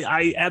that like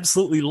I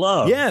absolutely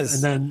love.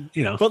 Yes. And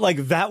then, But like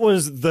that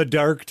was the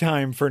dark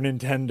time for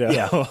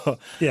Nintendo.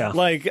 Yeah.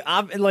 Like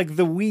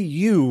the Wii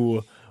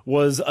U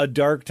was a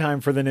dark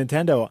time for the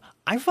Nintendo.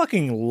 I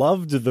fucking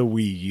loved the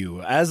Wii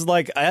U. As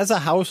a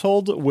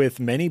household with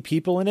many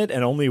people in it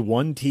and only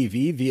one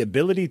TV, the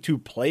ability to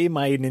play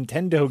my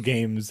Nintendo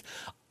games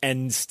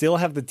and still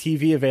have the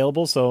TV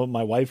available so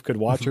my wife could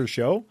watch her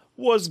show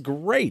was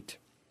great.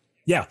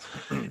 Yeah.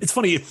 It's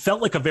funny. It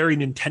felt like a very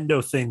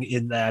Nintendo thing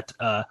in that,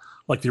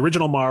 like the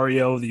original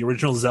Mario, the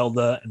original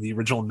Zelda, and the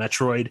original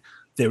Metroid,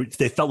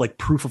 they felt like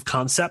proof of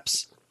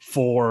concepts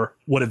for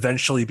what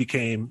eventually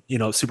became,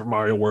 Super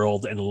Mario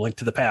World and Link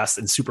to the Past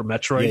and Super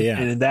Metroid. Yeah.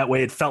 And in that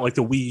way, it felt like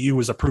the Wii U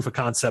was a proof of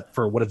concept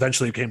for what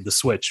eventually became the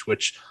Switch,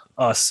 which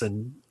us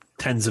and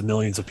tens of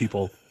millions of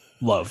people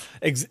love.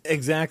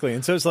 Exactly.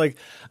 And so it's like,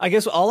 I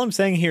guess all I'm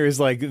saying here is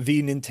like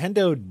the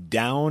Nintendo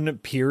down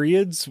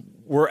periods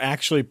were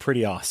actually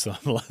pretty awesome.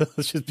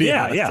 Let's just be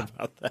honest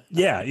about that.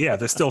 Yeah.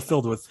 They're still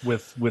filled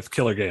with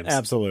killer games.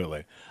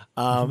 Absolutely.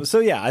 So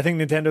yeah, I think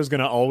Nintendo's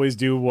going to always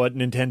do what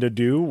Nintendo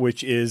do,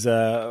 which is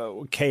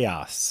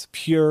chaos,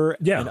 pure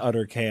and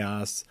utter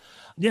chaos.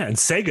 Yeah, and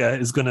Sega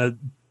is going to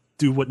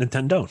do what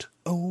Nintendo don't.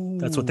 Oh,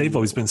 that's what they've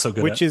always been so good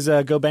at. Which is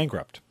go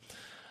bankrupt.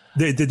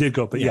 They did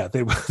go, but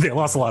they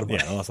lost a lot of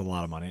money. Yeah, they lost a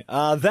lot of money.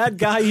 That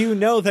guy,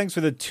 thanks for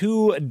the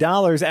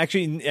 $2.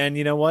 Actually, and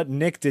you know what?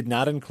 Nick did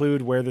not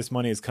include where this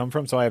money has come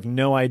from, so I have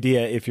no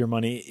idea if your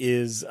money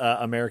is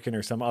American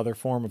or some other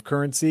form of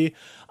currency.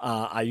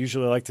 I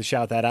usually like to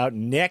shout that out.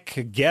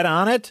 Nick, get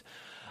on it.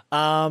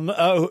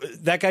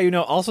 That guy,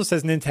 also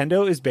says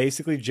Nintendo is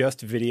basically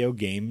just video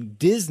game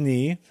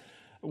Disney,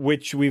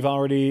 which we've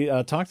already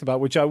talked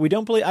about, which I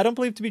don't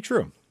believe to be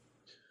true.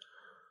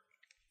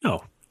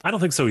 No. I don't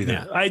think so either.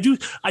 Yeah. I do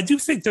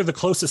think they're the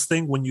closest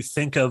thing when you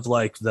think of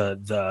like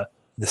the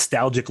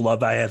nostalgic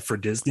love I had for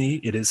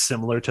Disney. It is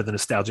similar to the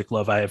nostalgic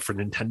love I have for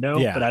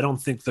Nintendo, but I don't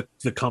think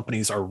the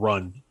companies are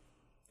run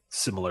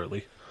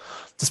similarly.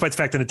 Despite the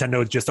fact that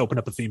Nintendo just opened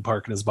up a theme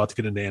park and is about to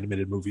get into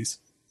animated movies.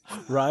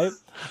 Right.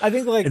 I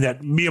think and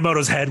that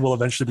Miyamoto's head will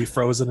eventually be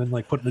frozen and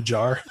like put in a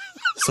jar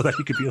so that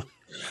he could be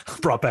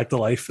brought back to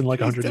life in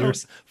like 100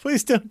 years.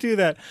 Please don't do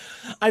that.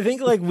 I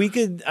think like we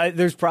could,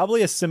 there's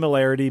probably a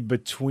similarity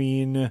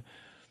between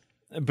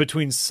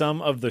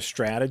some of the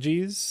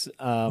strategies.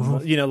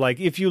 Like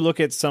if you look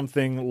at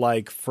something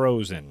like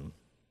Frozen,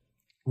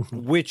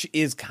 which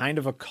is kind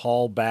of a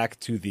callback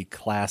to the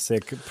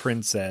classic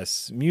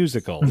princess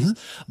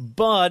musicals,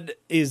 but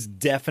is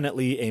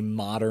definitely a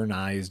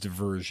modernized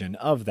version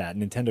of that.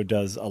 Nintendo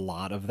does a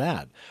lot of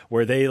that,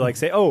 where they like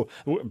say, oh,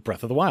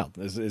 Breath of the Wild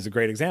is a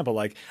great example.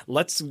 Like,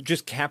 let's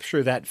just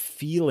capture that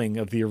feeling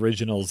of the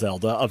original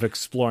Zelda of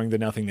exploring the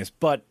nothingness,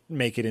 but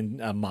make it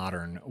in a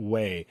modern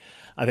way.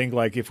 I think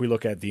like if we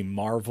look at the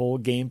Marvel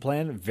game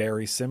plan,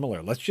 very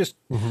similar.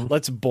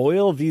 Let's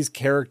boil these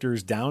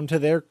characters down to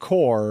their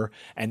core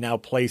and now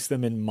place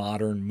them in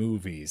modern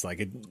movies.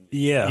 Like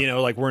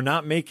like we're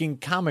not making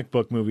comic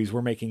book movies,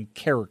 we're making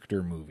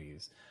character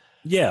movies.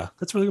 Yeah,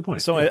 that's a really good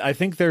point. So I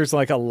think there's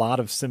like a lot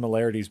of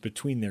similarities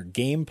between their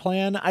game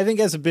plan. I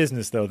think as a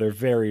business though, they're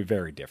very,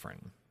 very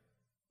different.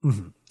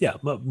 Yeah,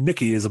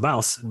 Mickey is a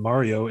mouse and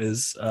Mario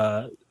is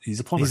he's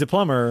a plumber. He's a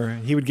plumber.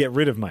 He would get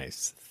rid of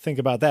mice. Think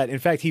about that. In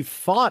fact, he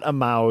fought a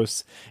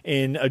mouse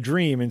in a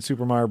dream in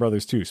Super Mario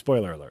Brothers 2.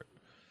 Spoiler alert.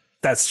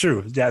 That's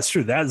true.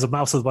 That is a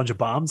mouse with a bunch of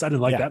bombs. I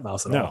didn't like that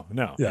mouse at all.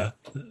 No. Yeah,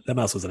 that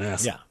mouse was an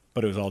ass. Yeah,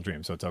 but it was all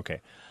dream, so it's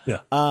okay.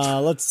 Yeah.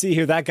 Let's see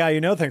here. That guy,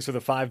 thanks for the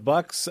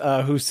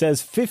 $5, who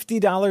says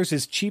 $50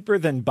 is cheaper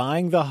than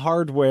buying the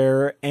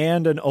hardware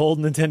and an old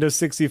Nintendo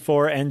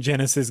 64 and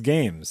Genesis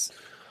games.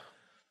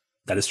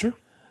 That is true.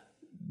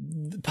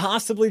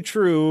 Possibly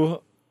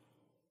true.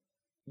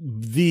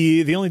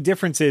 The only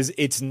difference is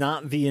it's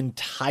not the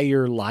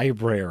entire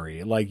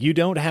library. Like you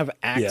don't have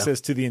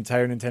access to the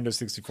entire Nintendo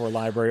 64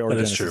 library or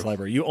Genesis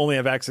library. You only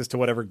have access to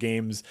whatever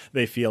games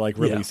they feel like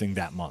releasing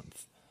that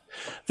month.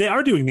 They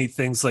are doing neat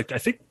things. Like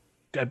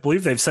I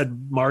believe they've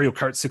said Mario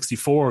Kart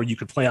 64 you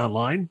could play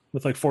online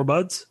with like 4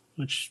 buds,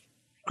 which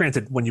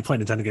granted, when you play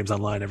Nintendo games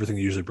online, everything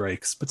usually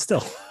breaks, but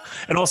still.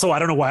 And also, I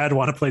don't know why I'd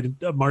want to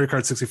play Mario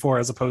Kart 64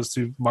 as opposed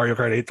to Mario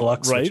Kart 8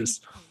 Deluxe, right? Which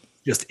is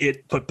just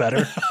it put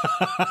better.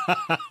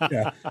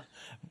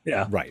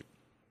 Yeah. Right.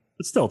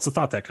 But still, it's a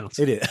thought that counts.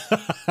 It is.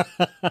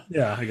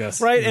 Yeah, I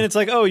guess. Right. Yeah. And it's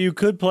like, oh, you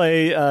could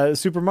play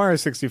Super Mario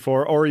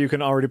 64, or you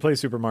can already play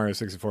Super Mario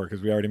 64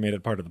 because we already made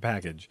it part of the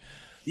package.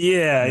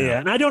 Yeah.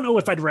 And I don't know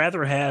if I'd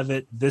rather have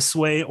it this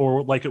way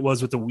or like it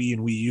was with the Wii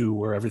and Wii U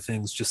where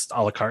everything's just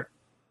a la carte.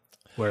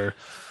 Where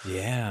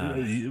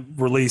you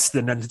release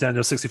the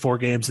Nintendo 64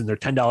 games and they're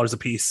 $10 a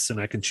piece, and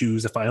I can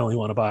choose if I only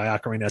want to buy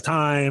Ocarina of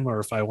Time or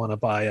if I want to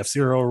buy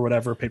F-Zero or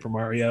whatever, Paper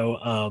Mario,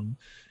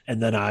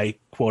 and then I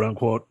quote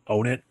unquote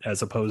own it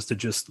as opposed to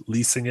just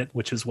leasing it,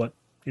 which is what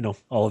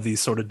all of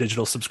these sort of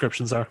digital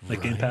subscriptions are,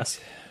 like Game Pass.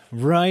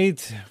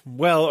 Right.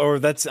 Well, or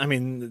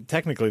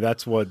technically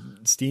that's what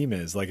Steam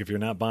is. Like if you're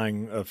not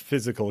buying a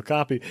physical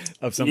copy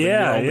of something,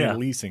 you're only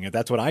leasing it.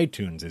 That's what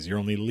iTunes is. You're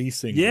only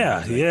leasing.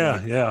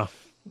 Yeah.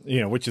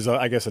 Which is,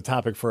 I guess, a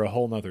topic for a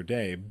whole nother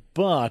day.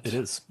 But it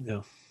is,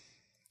 yeah.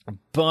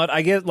 But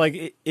I get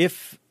like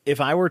if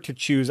I were to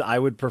choose, I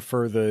would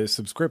prefer the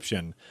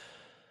subscription.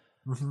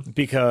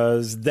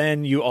 because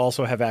then you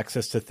also have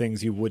access to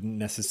things you wouldn't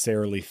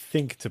necessarily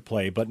think to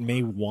play but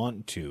may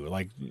want to,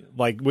 like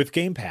with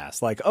Game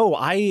Pass. Like, oh,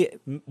 I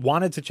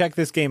wanted to check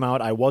this game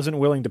out, I wasn't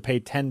willing to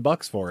pay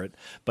 $10 for it,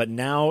 but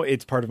now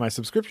it's part of my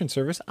subscription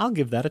service, I'll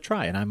give that a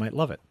try and I might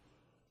love it.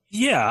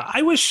 Yeah,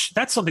 I wish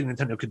that's something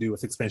Nintendo could do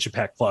with Expansion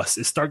Pack Plus,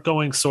 is start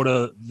going sort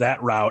of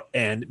that route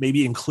and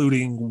maybe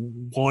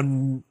including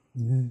one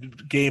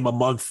game a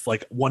month,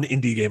 like one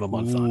indie game a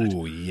month on it.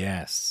 Ooh,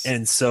 yes.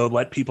 And so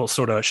let people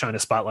sort of shine a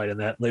spotlight in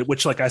that,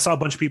 which, like, I saw a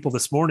bunch of people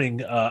this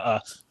morning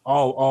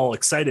all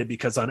excited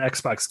because on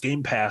Xbox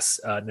Game Pass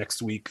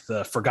next week,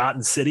 the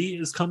Forgotten City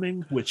is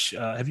coming, which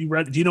have you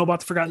read? Do you know about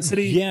the Forgotten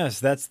City? Yes,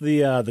 that's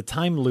the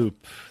time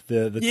loop,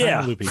 the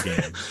time loopy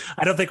game.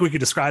 I don't think we could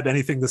describe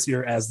anything this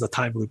year as the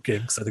time loop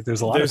game, because I think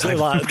there's a lot of time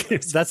loop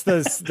games. That's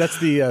the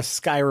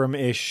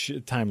Skyrim-ish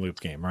time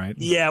loop game, right?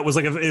 Yeah, it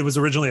was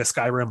originally a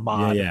Skyrim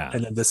mod,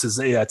 and then this is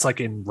it's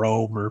like in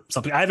Rome or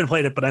something. I haven't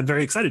played it, but I'm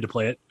very excited to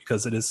play it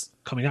because it is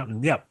coming out.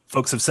 And yeah,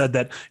 folks have said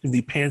that in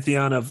the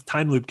pantheon of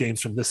time loop games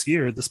from this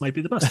year, this might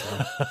be the best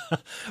one.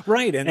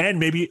 Right, and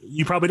maybe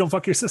you probably don't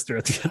fuck your sister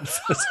at the end of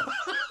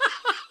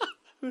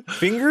this.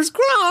 Fingers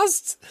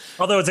crossed.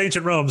 Although it's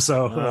ancient Rome,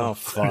 so oh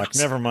fuck,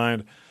 never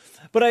mind.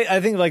 But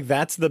I think like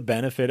that's the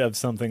benefit of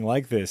something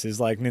like this, is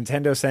like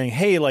Nintendo saying,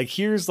 hey, like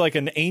here's like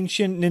an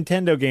ancient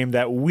Nintendo game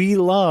that we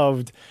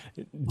loved,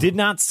 did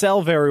not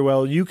sell very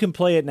well. You can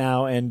play it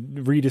now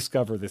and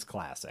rediscover this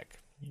classic.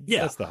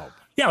 Yeah. That's the hope.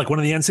 Yeah, like one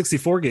of the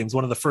N64 games,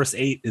 one of the first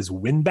 8 is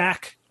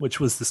Winback, which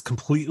was this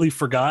completely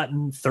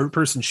forgotten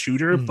third-person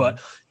shooter,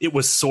 but it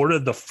was sort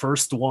of the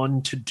first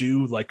one to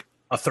do like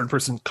a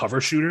third-person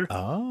cover shooter.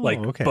 Oh, like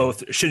okay.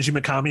 Both Shinji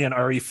Mikami on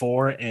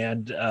RE4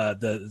 and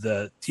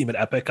the team at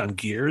Epic on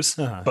Gears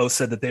both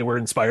said that they were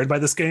inspired by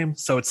this game.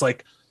 So it's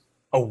like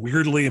a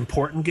weirdly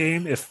important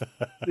game. If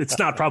it's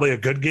not probably a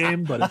good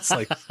game, but it's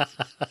like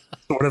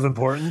sort of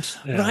important.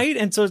 Yeah. Right.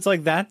 And so it's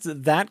like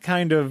that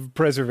kind of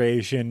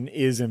preservation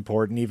is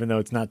important, even though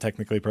it's not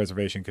technically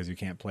preservation because you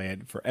can't play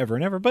it forever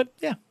and ever. But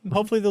yeah,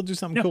 hopefully they'll do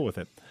something cool with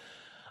it.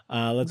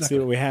 Let's see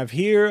what we have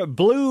here.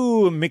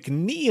 Blue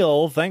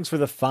McNeil, thanks for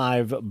the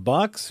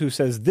 $5, who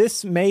says,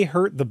 this may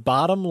hurt the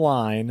bottom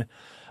line,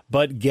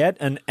 but get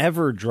an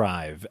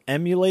EverDrive.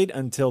 Emulate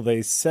until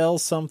they sell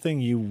something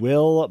you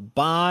will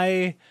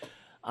buy.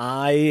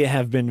 I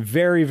have been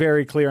very,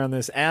 very clear on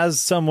this.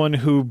 As someone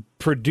who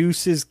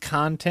produces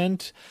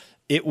content,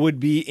 it would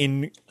be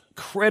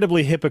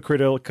incredibly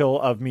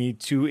hypocritical of me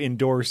to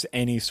endorse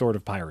any sort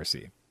of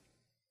piracy.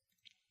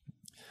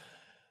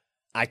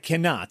 I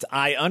cannot.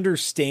 I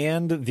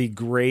understand the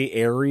gray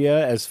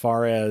area as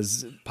far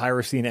as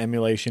piracy and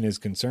emulation is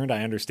concerned.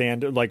 I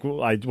understand like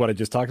what I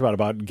just talked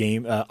about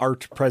game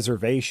art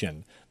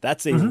preservation.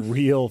 That's a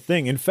real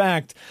thing. In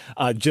fact,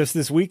 just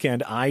this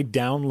weekend, I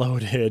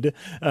downloaded,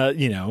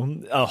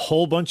 a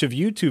whole bunch of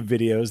YouTube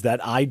videos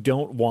that I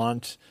don't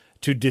want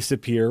to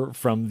disappear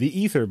from the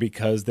ether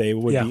because they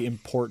would be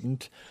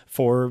important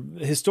for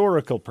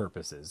historical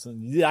purposes.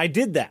 I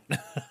did that.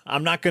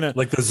 I'm not gonna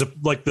like the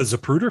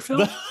Zapruder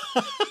film.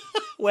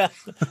 Well,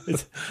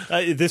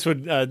 this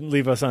would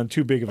leave us on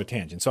too big of a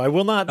tangent, so I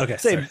will not say.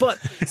 Sorry. But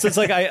so it's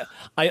like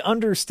I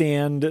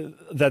understand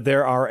that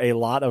there are a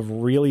lot of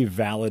really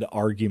valid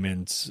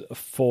arguments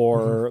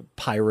for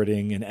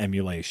pirating and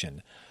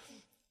emulation.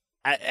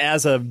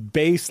 As a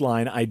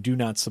baseline, I do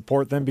not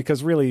support them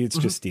because really it's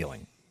just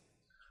stealing.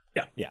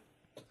 Yeah.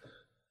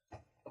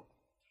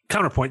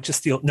 Counterpoint, just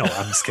steal. No,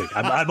 I'm just kidding.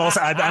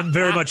 I'm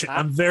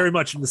very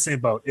much in the same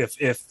boat.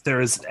 If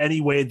there is any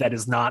way that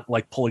is not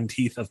like pulling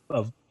teeth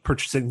of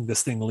purchasing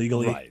this thing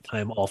legally,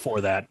 I'm all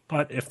for that.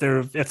 But if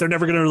they're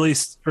never going to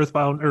release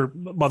Earthbound or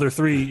Mother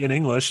 3 in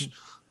English,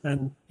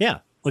 then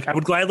like I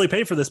would gladly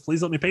pay for this.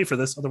 Please let me pay for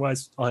this.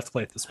 Otherwise, I'll have to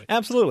play it this way.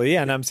 Absolutely,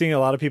 yeah. And I'm seeing a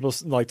lot of people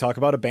like talk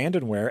about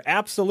abandonware.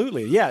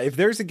 Absolutely, yeah. If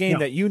there's a game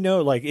that you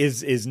know like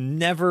is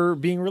never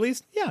being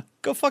released,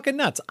 go fucking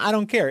nuts. I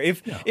don't care.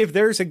 If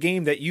there's a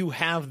game that you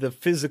have the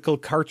physical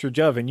cartridge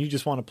of and you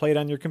just want to play it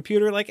on your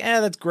computer, like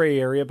that's gray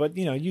area. But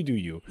you do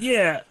you.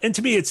 Yeah, and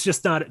to me, it's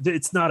just not.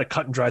 It's not a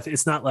cut and dry thing.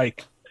 It's not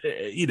like.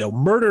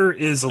 Murder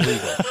is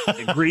illegal.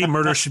 I agree,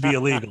 murder should be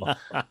illegal.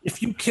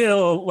 If you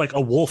kill like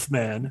a wolf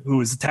man who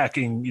is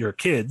attacking your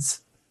kids,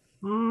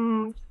 I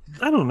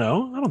don't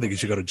know. I don't think you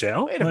should go to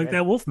jail. Like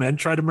that wolf man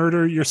tried to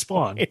murder your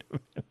spawn.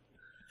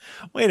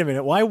 Wait a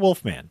minute. Why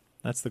Wolfman?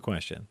 That's the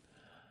question.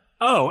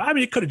 Oh, I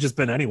mean, it could have just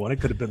been anyone.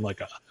 It could have been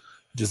like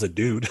just a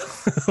dude.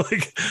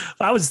 Like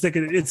I was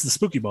thinking it's the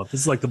spooky month.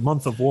 This is like the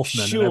month of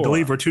Wolfmen. Sure. And I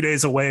believe we're 2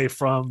 days away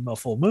from a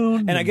full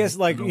moon. And I guess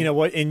like,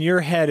 what in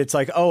your head, it's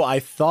like, oh, I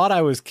thought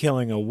I was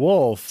killing a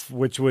wolf,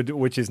 which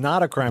is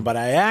not a crime, but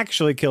I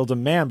actually killed a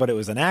man, but it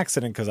was an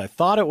accident because I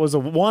thought it was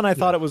I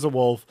thought it was a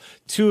wolf.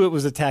 2, it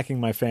was attacking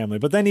my family.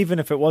 But then even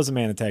if it was a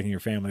man attacking your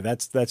family,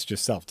 that's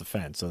just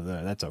self-defense. So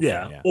that's okay.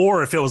 Yeah.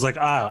 Or if it was like,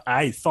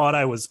 I thought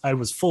I was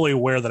fully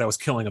aware that I was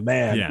killing a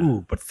man. Yeah.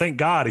 Ooh, but thank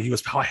God he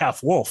was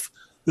half wolf.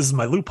 This is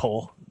my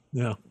loophole.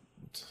 Yeah.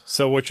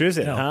 So which is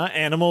it, huh?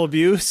 Animal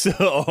abuse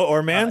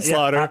or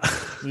manslaughter?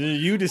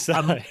 You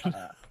decide.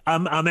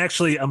 I'm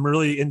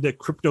really into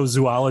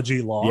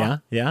cryptozoology law.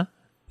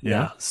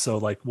 Yeah. So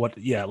like what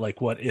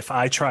if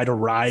I try to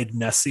ride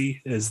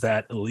Nessie, is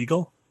that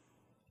illegal?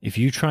 If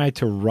you try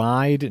to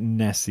ride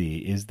Nessie,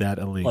 is that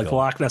illegal? Like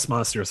Loch Ness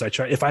Monster. So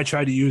if I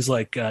try to use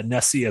like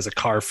Nessie as a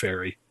car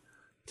ferry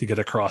to get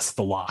across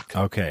the loch.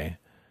 Okay.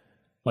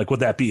 Like,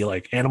 would that be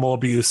like animal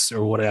abuse,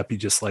 or would that be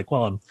just like,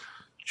 well, I'm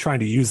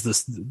trying to use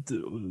this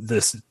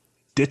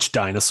ditch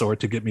dinosaur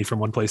to get me from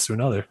one place to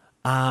another?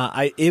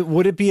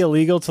 Would it be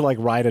illegal to like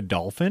ride a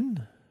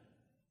dolphin?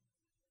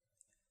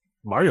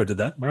 Mario did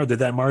that. Mario did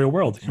that in Mario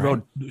World. He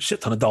rode a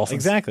shit ton of dolphins.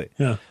 Exactly.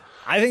 Yeah.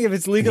 I think if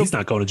it's legal, he's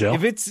not going to jail.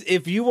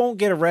 If you won't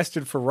get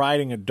arrested for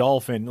riding a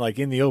dolphin like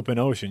in the open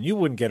ocean, you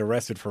wouldn't get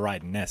arrested for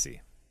riding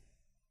Nessie.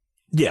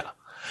 Yeah.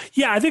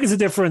 Yeah, I think it's a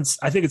difference.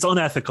 I think it's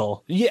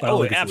unethical. Yeah,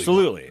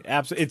 absolutely.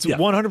 Absolutely. It's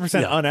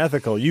 100%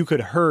 unethical. You could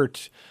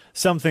hurt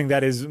something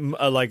that is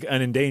like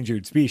an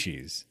endangered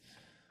species.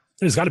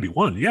 There's got to be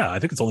one. Yeah, I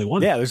think it's only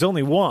one. Yeah, there's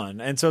only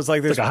one. And so it's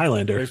like there's like a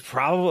Highlander. There's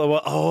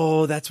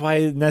probably that's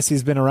why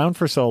Nessie's been around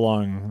for so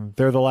long.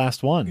 They're the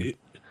last one.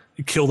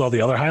 It killed all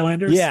the other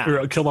Highlanders? Yeah.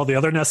 Or killed all the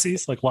other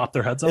Nessies, like lopped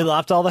their heads off? It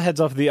lopped all the heads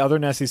off of the other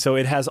Nessies, so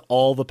it has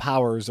all the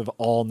powers of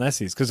all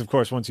Nessies. Because, of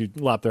course, once you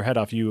lop their head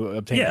off, you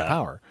obtain the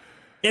power.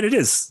 And it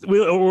is.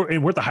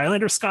 Weren't the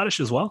Highlanders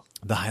Scottish as well?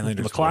 The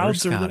Highlanders were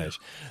Scottish.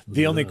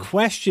 The only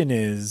question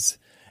is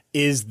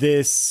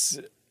this...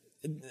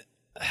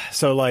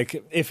 So,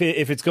 like, if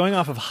it's going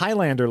off of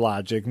Highlander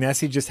logic,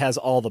 Nessie just has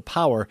all the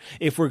power.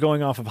 If we're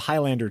going off of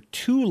Highlander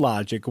 2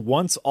 logic,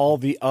 once all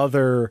the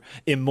other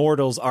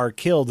immortals are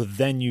killed,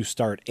 then you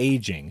start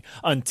aging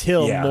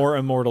until more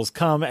immortals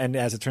come. And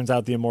as it turns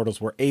out, the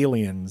immortals were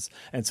aliens.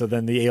 And so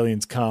then the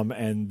aliens come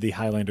and the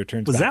Highlander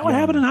turns back. Was that what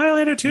happened in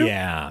Highlander 2?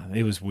 Yeah,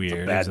 it was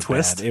weird. That's a bad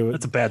twist.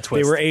 That's a bad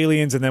twist. They were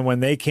aliens, and then when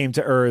they came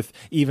to Earth,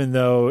 even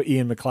though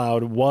Ian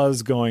McLeod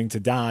was going to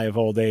die of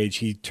old age,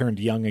 he turned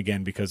young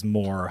again because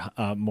more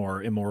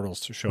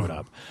immortals showed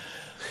up.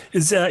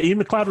 Is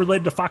Ian McLeod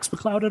related to Fox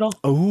McCloud at all?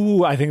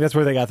 Oh, I think that's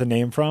where they got the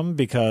name from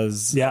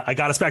because... Yeah, I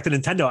got us back to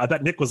Nintendo. I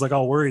bet Nick was like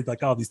all worried,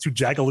 like, oh, these two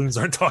jagaloons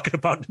aren't talking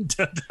about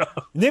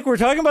Nintendo. Nick, we're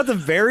talking about the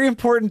very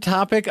important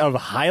topic of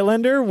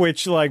Highlander,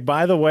 which, like,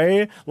 by the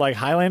way, like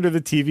Highlander,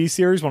 the TV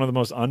series, one of the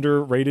most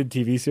underrated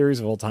TV series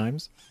of all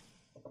times.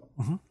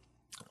 Mm-hmm.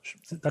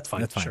 That's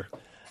fine. Sure.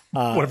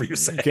 Whatever you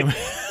say.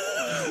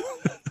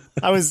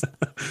 I was...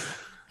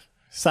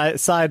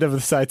 Side of the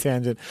side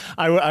tangent.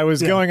 I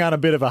was going on a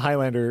bit of a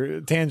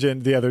Highlander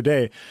tangent the other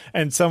day,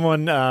 and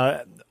someone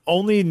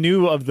only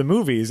knew of the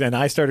movies, and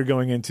I started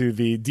going into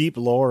the deep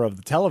lore of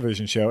the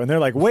television show, and they're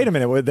like, wait a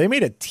minute, they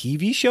made a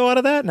TV show out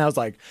of that? And I was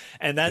like,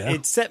 and that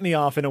it set me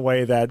off in a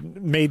way that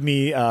made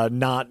me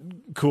not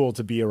cool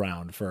to be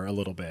around for a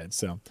little bit.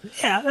 So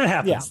yeah, that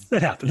happens.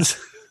 That happens.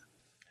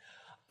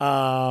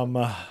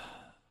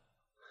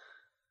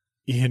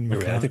 Ian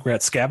McLeod. I think we're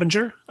at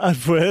Scavenger.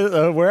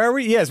 Where are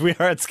we? Yes, we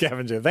are at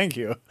Scavenger. Thank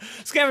you.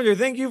 Scavenger,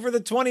 thank you for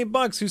the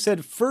 $20 who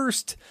said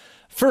first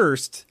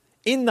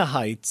In the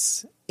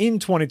Heights in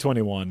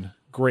 2021.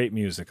 Great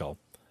musical.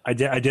 I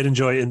did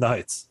enjoy In the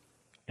Heights.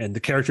 And the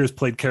characters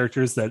played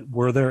characters that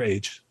were their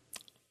age.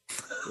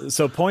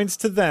 So points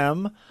to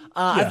them.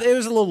 It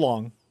was a little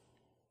long.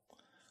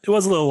 It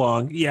was a little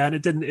long. Yeah, and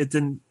it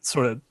didn't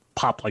sort of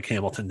pop like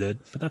Hamilton did,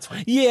 but that's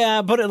fine.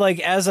 Yeah, but like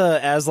as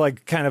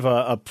kind of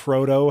a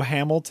proto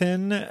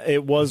Hamilton,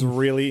 it was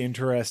really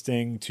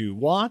interesting to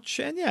watch,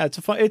 and yeah, it's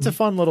a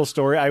fun little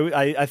story.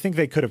 I think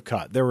they could have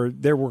cut.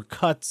 There were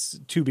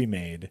cuts to be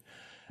made,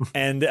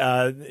 and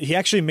he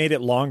actually made it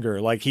longer.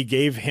 Like he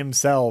gave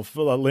himself,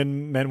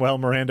 Lin-Manuel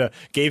Miranda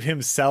gave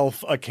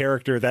himself a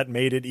character that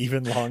made it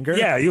even longer.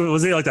 Yeah,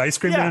 was he like the Ice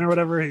Cream Man or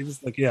whatever? He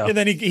was like, yeah. And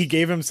then he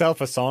gave himself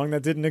a song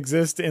that didn't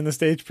exist in the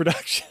stage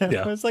production.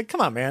 Yeah. I was like,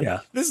 come on, man. Yeah.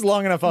 This is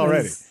long enough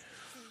already.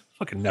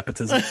 Fucking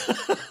nepotism.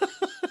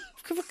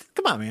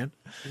 Come on, man.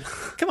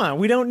 Come on.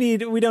 We don't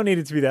need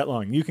it to be that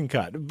long. You can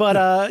cut.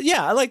 But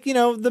yeah, like, you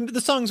know,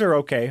 the songs are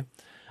okay.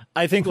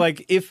 I think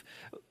like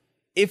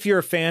if you're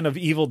a fan of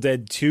Evil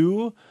Dead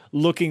 2,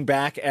 looking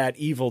back at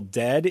Evil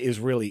Dead is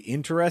really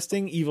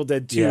interesting. Evil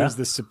Dead 2 is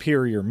the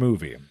superior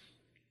movie.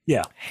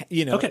 Yeah.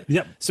 You know. Okay.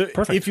 Yep. So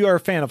perfect. If you are a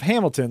fan of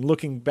Hamilton,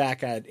 looking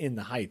back at In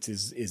the Heights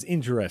is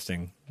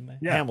interesting.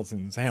 Yeah.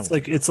 Hamilton's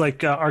Hamilton. It's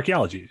like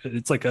archaeology.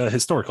 It's like a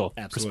historical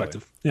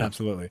perspective. Yeah.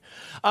 Absolutely.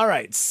 All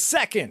right.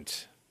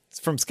 Second, it's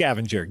from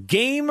Scavenger.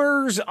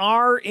 Gamers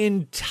are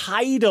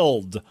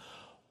entitled.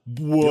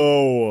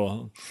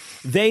 Whoa.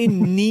 They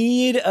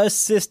need a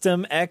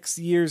system X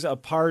years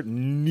apart,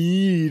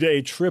 need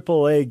a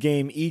AAA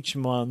game each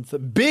month.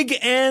 Big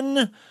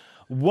N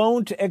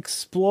won't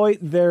exploit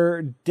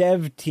their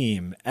dev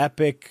team.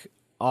 Epic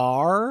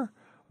R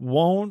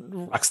won't.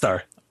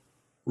 Rockstar.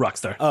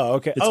 Oh,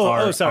 okay. It's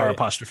sorry. R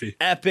apostrophe.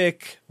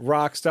 Epic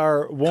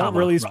Rockstar won't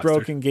release Rockstar.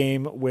 Broken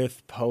game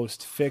with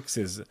post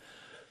fixes.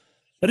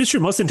 That is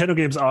true. Most Nintendo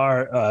games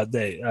are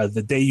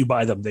the day you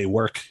buy them, they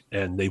work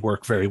and they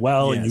work very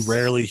well, and you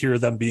rarely hear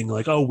them being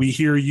like, "Oh, we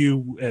hear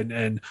you,"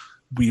 and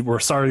we're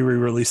sorry we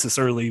released this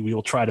early. We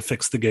will try to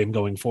fix the game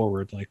going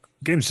forward. Like,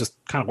 games just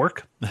kind of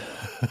work.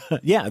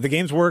 Yeah, the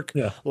games work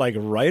like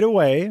right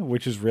away,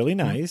 which is really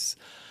nice.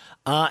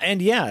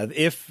 And yeah,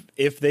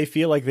 if they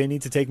feel like they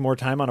need to take more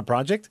time on a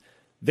project,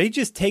 they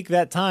just take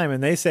that time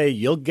and they say,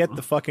 you'll get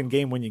the fucking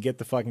game when you get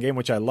the fucking game,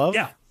 which I love.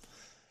 Yeah.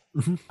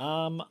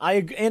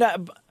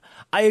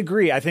 I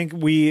agree. I think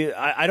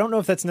I don't know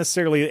if that's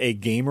necessarily a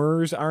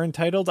gamers are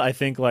entitled. I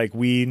think like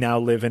we now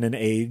live in an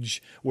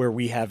age where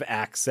we have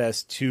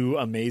access to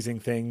amazing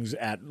things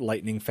at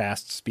lightning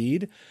fast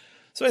speed.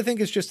 So I think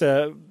it's just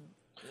a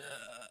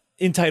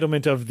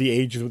entitlement of the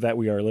age that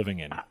we are living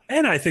in.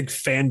 And I think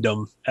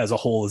fandom as a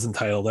whole is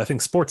entitled. I think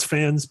sports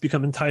fans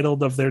become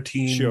entitled of their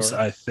teams. Sure.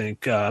 I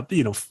think,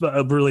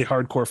 really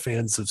hardcore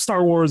fans of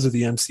Star Wars or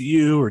the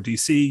MCU or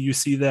DC, you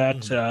see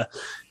that.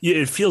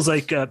 It feels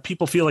like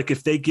people feel like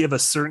if they give a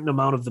certain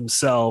amount of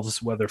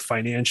themselves, whether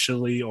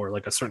financially or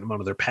like a certain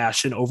amount of their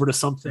passion over to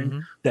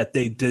something, that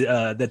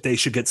they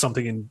should get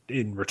something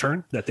in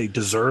return, that they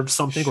deserve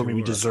something or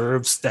maybe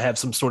deserves to have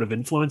some sort of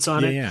influence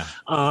on it. Yeah.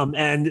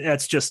 And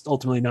that's just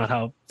ultimately not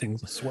how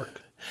things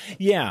work.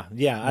 Yeah.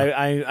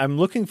 I'm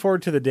looking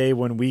forward to the day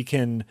when we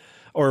can,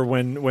 or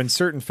when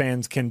certain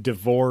fans can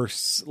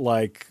divorce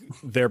like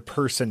their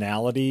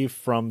personality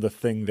from the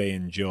thing they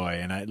enjoy.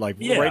 And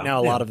right now,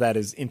 a lot of that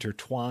is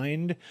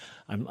intertwined.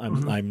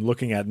 I'm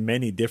looking at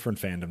many different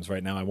fandoms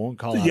right now. I won't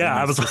call out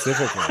any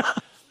specifically.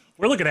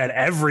 We're looking at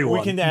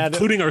everyone,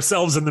 including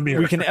ourselves in the mirror.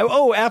 We can.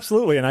 Oh,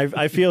 absolutely. And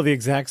I feel the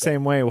exact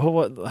same way.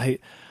 Well,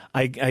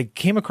 I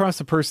came across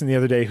a person the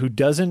other day who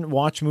doesn't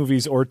watch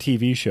movies or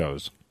TV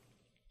shows.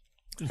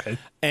 Okay.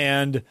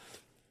 And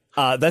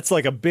that's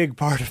like a big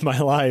part of my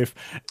life.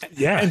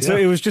 Yeah. And so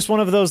it was just one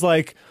of those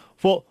like,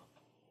 well,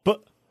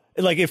 but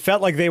like it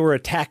felt like they were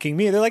attacking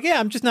me. They're like, yeah,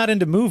 I'm just not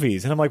into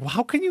movies. And I'm like, well,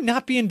 how can you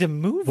not be into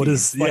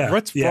movies?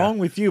 What's wrong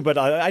with you? But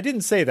I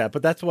didn't say that,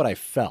 but that's what I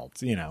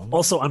felt, you know.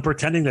 Also, I'm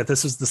pretending that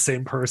this was the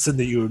same person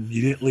that you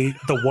immediately,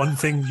 the one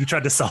thing you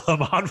tried to sell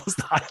them on was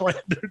the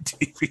Highlander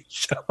TV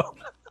show.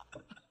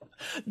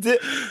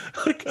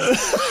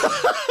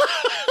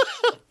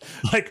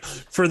 Like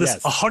for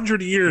this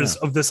 100 years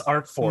of this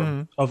art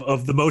form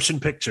of the motion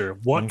picture,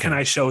 what can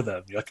I show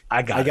them? You're like,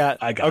 I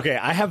got. Okay,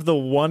 I have the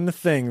one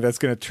thing that's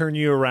going to turn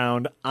you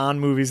around on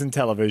movies and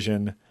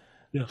television.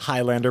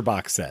 Highlander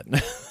box set.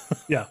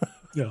 yeah.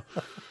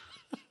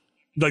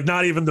 Like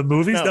not even the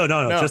movies. No,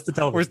 just the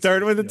television. We're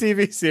starting with the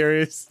TV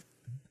series.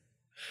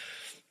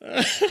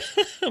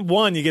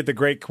 One, you get the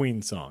Great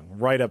Queen song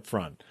right up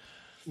front.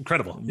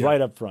 Incredible.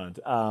 Right up front.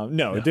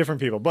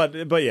 Different people, but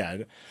yeah.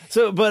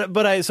 So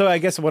I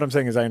guess what I'm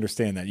saying is I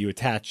understand that you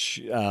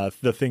attach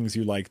the things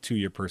you like to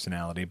your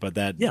personality, but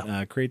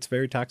that creates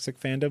very toxic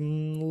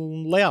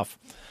fandom layoff.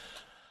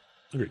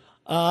 Agreed.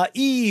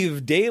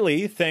 Eve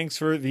Daly, thanks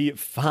for the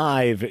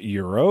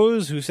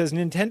 €5, who says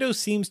Nintendo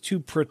seems to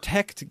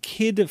protect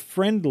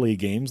kid-friendly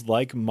games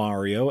like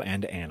Mario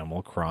and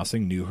Animal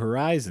Crossing New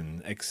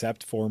Horizons,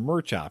 except for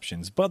merch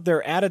options, but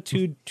their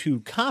attitude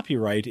to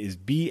copyright is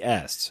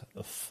BS.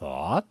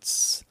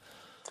 Thoughts?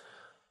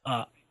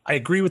 I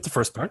agree with the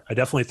first part. I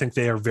definitely think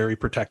they are very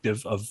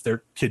protective of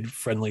their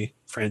kid-friendly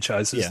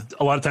franchises. Yeah.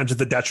 A lot of times at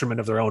the detriment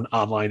of their own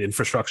online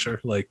infrastructure,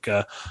 like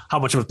how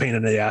much of a pain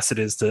in the ass it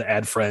is to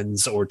add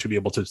friends or to be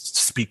able to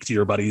speak to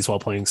your buddies while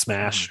playing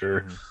Smash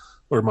or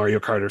Mario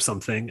Kart or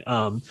something.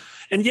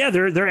 And yeah,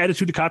 their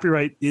attitude to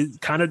copyright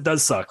kind of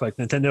does suck. Like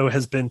Nintendo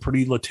has been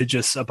pretty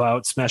litigious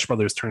about Smash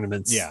Brothers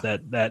tournaments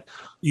that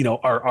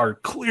are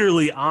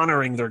clearly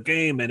honoring their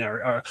game and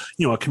are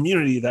a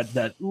community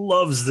that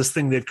loves this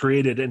thing they've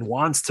created and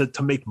wants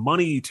to make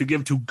money to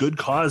give to good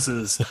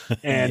causes.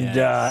 And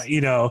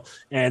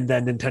and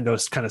then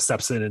Nintendo kind of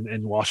steps in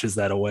and washes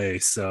that away.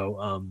 So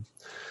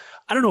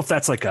I don't know if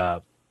that's like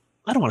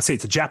I don't want to say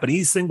it's a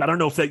Japanese thing, but I don't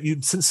know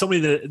if since so many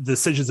of the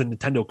decisions in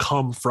Nintendo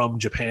come from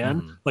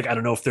Japan, like, I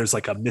don't know if there's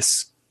like a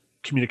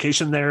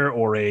miscommunication there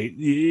or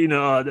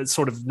that's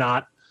sort of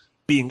not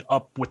being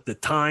up with the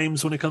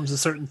times when it comes to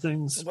certain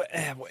things.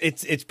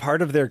 It's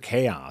part of their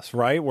chaos,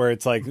 right? Where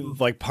it's like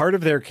part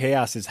of their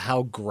chaos is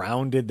how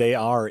grounded they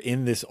are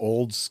in this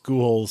old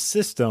school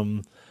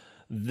system.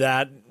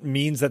 That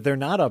means that they're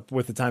not up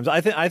with the times. I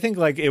think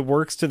like it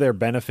works to their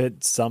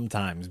benefit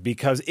sometimes,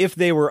 because if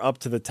they were up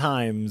to the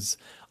times,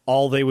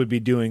 all they would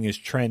be doing is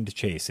trend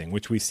chasing,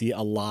 which we see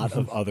a lot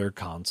of other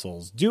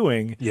consoles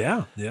doing.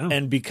 Yeah.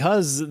 And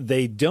because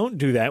they don't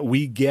do that,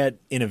 we get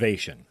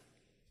innovation.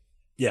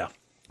 Yeah.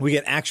 We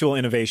get actual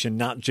innovation,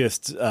 not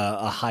just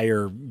a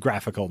higher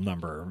graphical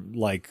number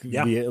like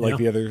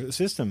the other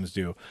systems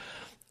do.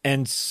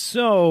 And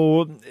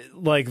so,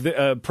 like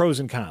the pros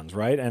and cons,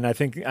 right? And I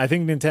think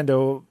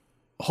Nintendo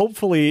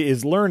hopefully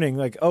is learning,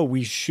 like, oh,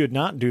 we should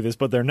not do this,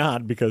 but they're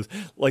not, because,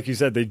 like you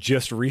said, they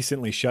just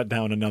recently shut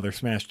down another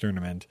Smash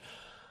tournament.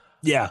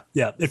 Yeah.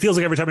 It feels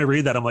like every time I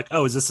read that, I'm like,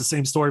 oh, is this the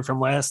same story from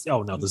last?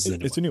 Oh no, this is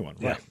it's a new one.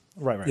 Yeah.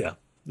 Right. Yeah.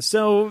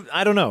 So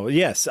I don't know.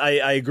 Yes, I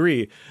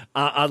agree.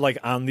 Like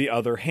on the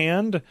other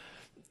hand,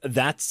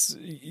 that's,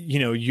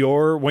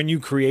 when you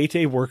create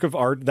a work of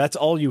art, that's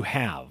all you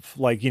have.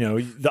 Like,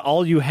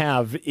 all you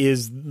have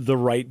is the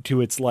right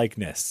to its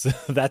likeness.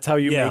 That's how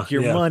you make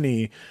your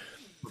money.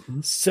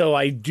 So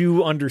I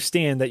do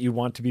understand that you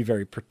want to be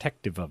very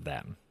protective of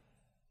that.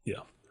 Yeah.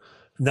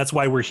 And that's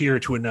why we're here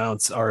to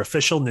announce our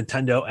official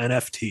Nintendo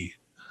NFT,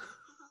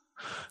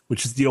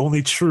 which is the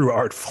only true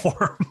art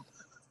form.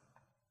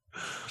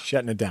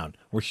 Shutting it down.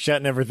 We're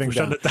shutting everything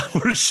down.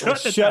 We're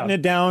shutting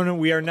it down.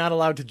 We are not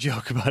allowed to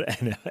joke about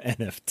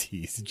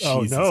NFTs.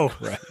 Jesus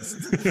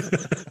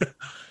Christ.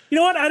 You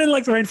know what? I didn't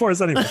like the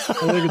rainforest anyway.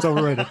 I think it's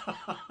overrated.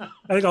 I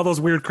think all those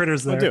weird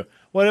critters there.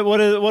 What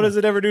does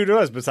it ever do to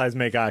us besides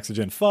make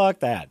oxygen? Fuck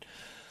that.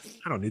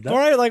 I don't need that. All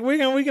right, like we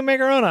can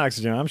make our own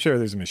oxygen. I'm sure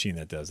there's a machine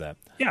that does that.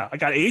 Yeah, I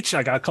got H.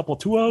 I got a couple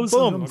 2 O's.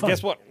 Boom.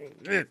 Guess what?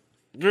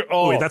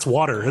 Oh, wait, that's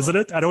water, isn't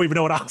it? I don't even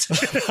know what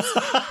oxygen is.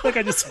 I think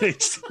I just said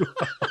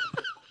H2O.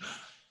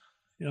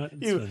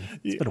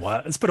 It's been a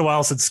while. It's been a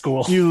while since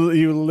school.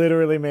 You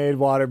literally made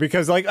water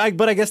because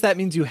but I guess that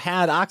means you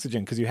had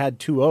oxygen because you had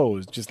 2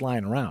 O's just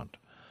lying around.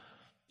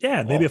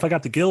 Yeah, maybe if I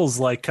got the gills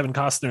like Kevin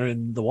Costner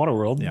in The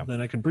Waterworld,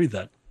 then I can breathe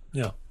that.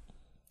 Yeah,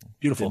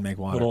 beautiful. Didn't make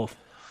water.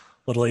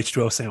 Little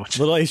H2O sandwich.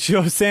 Little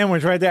H2O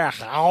sandwich right there.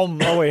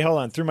 Oh wait, hold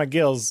on. Through my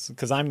gills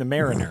because I'm the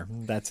Mariner.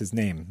 That's his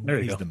name. There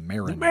you He's go. The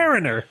Mariner. The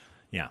Mariner.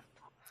 Yeah.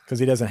 Because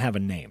he doesn't have a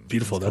name.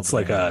 Beautiful. That's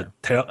like a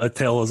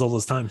tale as old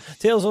as time.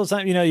 Tale as old as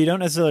time. You don't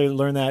necessarily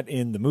learn that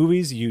in the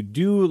movies. You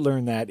do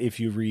learn that if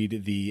you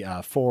read the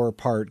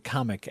 4-part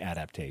comic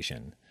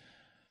adaptation.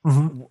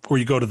 Mm-hmm. Or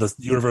you go to the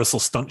Universal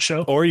Stunt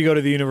Show. Or you go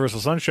to the Universal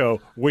Stunt Show,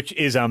 which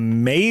is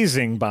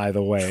amazing, by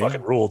the way.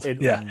 Fucking ruled.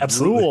 It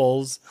absolutely.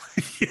 Rules.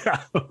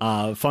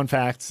 Yeah. Fun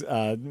fact,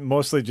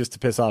 mostly just to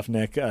piss off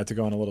Nick, to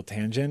go on a little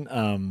tangent.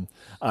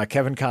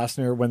 Kevin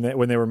Costner,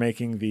 when they were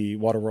making the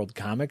Waterworld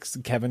comics,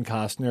 Kevin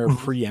Costner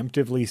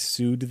preemptively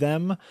sued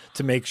them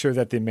to make sure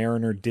that the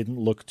Mariner didn't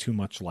look too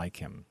much like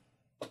him.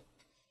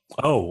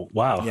 Oh,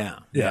 wow.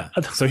 Yeah.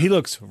 So he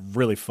looks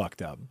really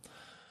fucked up.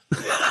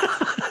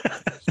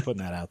 Just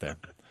putting that out there.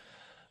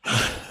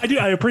 I do.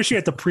 I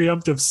appreciate the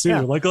preemptive sue.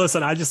 Yeah. Like,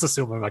 listen, I just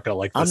assume I'm not going to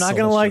like this. I'm not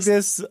going to like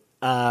this.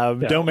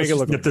 Don't make it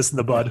look. Nip this in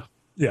the bud.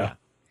 Yeah.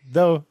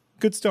 Though,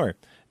 good story.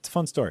 It's a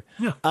fun story.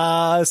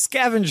 Yeah.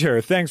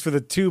 Scavenger, thanks for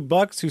the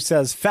 $2. Who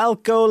says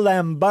Falco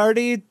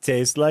Lombardi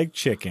tastes like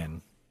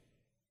chicken?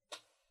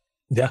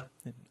 Yeah.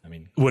 I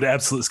mean, would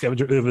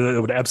absolutely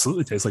it would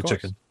absolutely taste like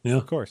chicken. Yeah,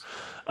 of course.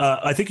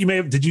 I think you may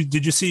have.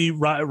 Did you see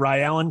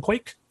Allen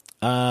Quake?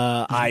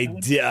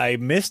 I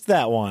missed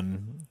that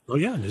one. Oh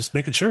yeah, just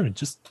making sure,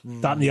 just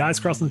dotting the I's,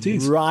 crossing the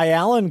T's.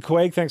 Allen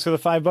Quake, thanks for the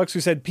 $5. Who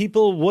said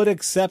people would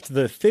accept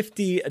the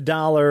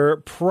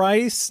 $50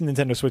 price,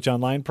 Nintendo Switch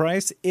Online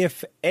price,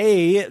 if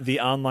A,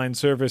 the online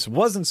service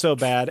wasn't so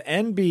bad,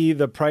 and B,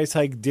 the price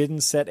hike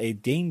didn't set a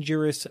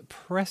dangerous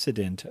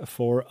precedent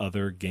for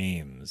other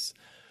games.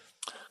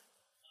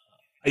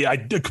 Yeah, I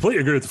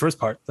completely agree with the first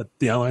part that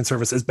the online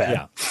service is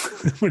bad,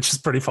 which is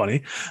pretty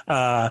funny.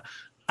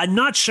 I'm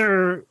not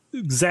sure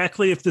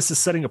exactly if this is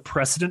setting a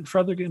precedent for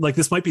other games. Like,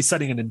 this might be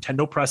setting a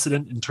Nintendo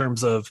precedent in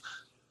terms of,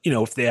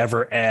 if they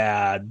ever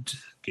add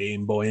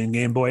Game Boy and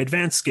Game Boy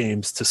Advance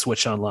games to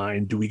Switch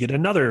Online, do we get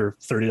another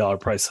 $30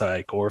 price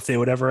hike? Or if they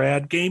would ever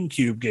add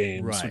GameCube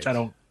games, which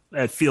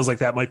it feels like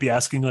that might be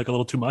asking like a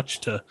little too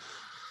much to,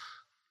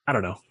 I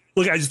don't know.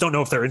 Look, I just don't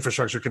know if their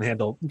infrastructure can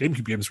handle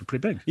GameCube games were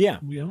pretty big. Yeah.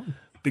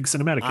 Big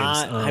cinematic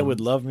games. I would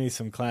love me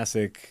some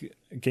classic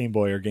Game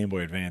Boy or Game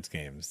Boy Advance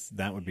games.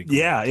 That would be cool.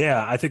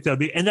 Yeah. I think that would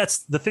be, and that's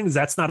the thing is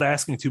that's not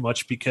asking too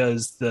much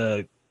because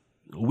the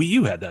Wii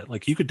U had that.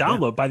 Like, you could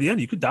download by the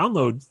end, you could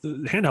download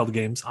the handheld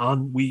games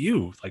on Wii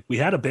U. Like, we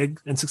had a big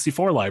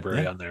N64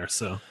 library on there.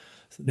 So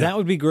that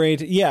would be great.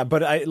 Yeah,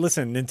 but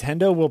listen,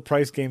 Nintendo will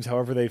price games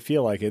however they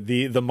feel like it.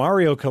 The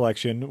Mario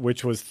collection,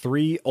 which was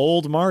 3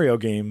 old Mario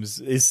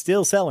games, is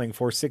still selling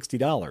for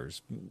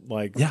 $60.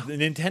 Like,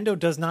 Nintendo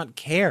does not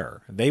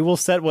care. They will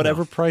set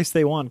whatever price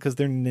they want because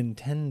they're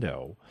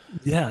Nintendo.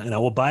 Yeah, and I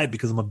will buy it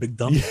because I'm a big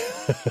dummy.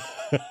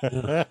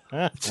 It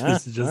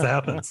just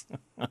happens.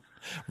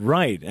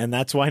 Right, and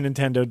that's why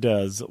Nintendo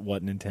does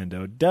what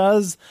Nintendo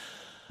does.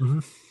 Mm-hmm.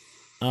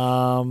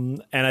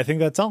 And I think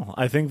that's all.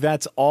 I think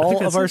that's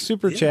all of our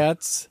super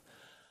chats.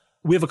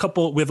 We have a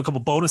couple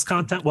bonus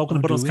content.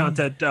 Welcome to bonus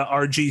content,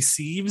 RG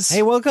Sieves.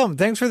 Hey, welcome.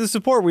 Thanks for the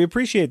support. We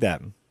appreciate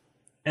that.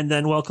 And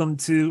then welcome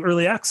to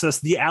early access,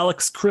 the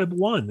Alex Crib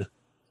 1.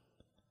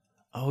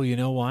 Oh, you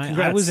know why?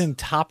 Congrats. I was in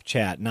top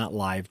chat, not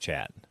live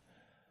chat.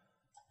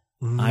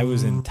 I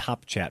was in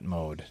top chat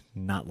mode,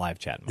 not live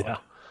chat mode. Yeah.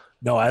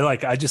 No,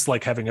 I just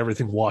like having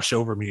everything wash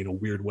over me in a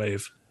weird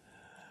wave.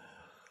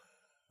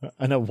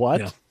 In a what?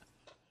 Yeah.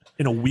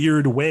 In a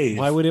weird wave.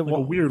 Why would it? A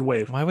weird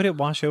wave. Why would it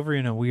wash over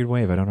you in a weird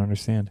wave? I don't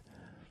understand.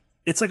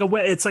 It's like a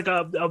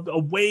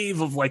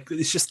wave of like,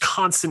 it's just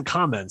constant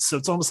comments. So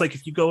it's almost like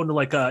if you go into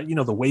like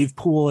the wave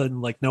pool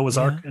in like Noah's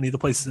Ark, any of the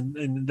places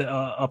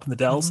up in the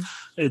Dells,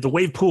 the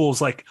wave pool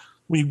is like,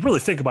 when you really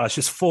think about it, it's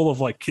just full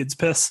of like kids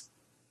piss.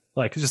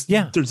 Like there's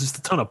just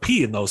a ton of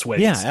pee in those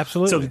waves. Yeah,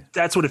 absolutely. So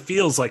that's what it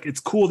feels like. It's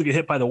cool to get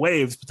hit by the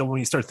waves, but then when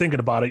you start thinking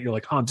about it, you're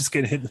like, oh, I'm just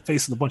getting hit in the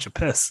face with a bunch of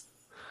piss.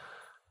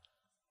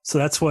 So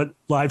that's what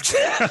live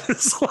chat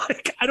is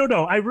like. I don't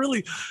know. I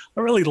really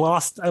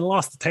lost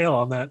the tail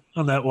on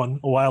that one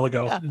a while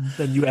ago. Yeah. And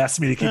then you asked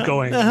me to keep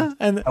going.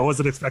 And I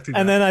wasn't expecting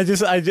and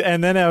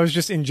that. Then I was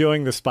just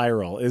enjoying the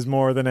spiral is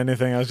more than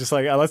anything. I was just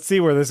like, let's see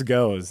where this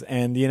goes.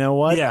 And you know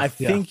what? I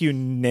think you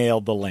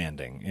nailed the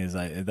landing.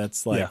 I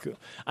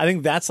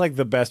think that's like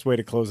the best way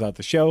to close out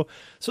the show.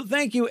 So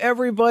thank you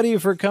everybody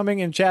for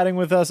coming and chatting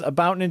with us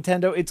about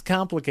Nintendo. It's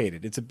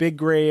complicated. It's a big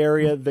gray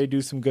area. They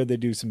do some good, they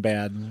do some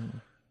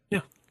bad.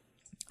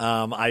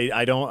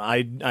 I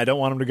don't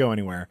want them to go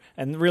anywhere.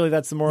 And really,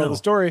 that's the moral of the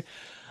story.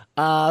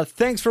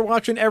 Thanks for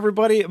watching,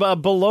 everybody.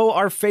 Below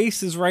our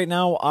faces right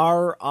now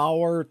are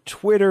our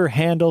Twitter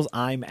handles.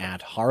 I'm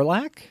at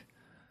Harlack.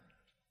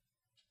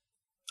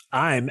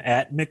 I'm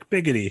at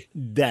McBiggity.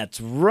 That's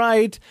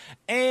right.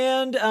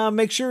 And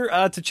make sure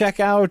to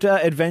check out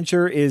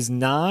Adventure is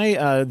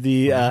Nigh.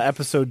 The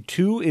episode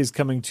 2 is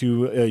coming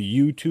to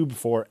YouTube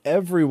for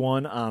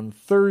everyone on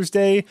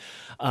Thursday.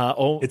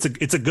 It's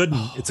a good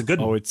one. It's a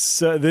good one.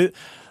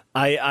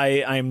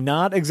 I'm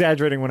not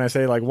exaggerating when I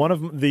say like one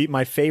of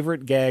my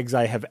favorite gags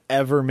I have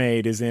ever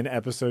made is in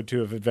episode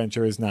 2 of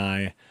Adventure is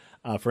Nigh.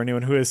 For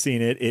anyone who has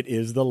seen it, it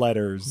is the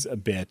letters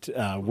bit,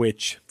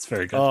 which it's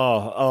very good.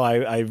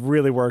 I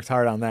really worked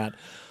hard on that,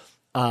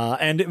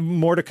 and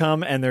more to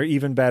come, and they're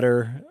even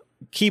better.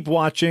 Keep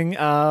watching,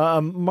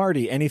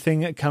 Marty.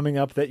 Anything coming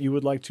up that you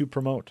would like to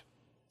promote?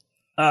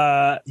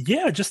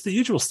 Just the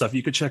usual stuff.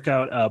 You could check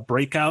out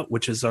Breakout,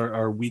 which is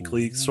our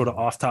weekly sort of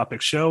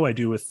off-topic show I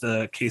do with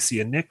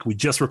Casey and Nick. We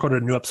just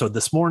recorded a new episode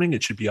this morning.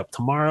 It should be up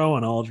tomorrow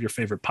on all of your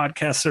favorite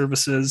podcast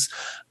services.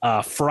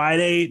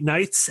 Friday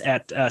nights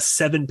at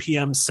 7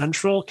 p.m.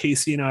 Central,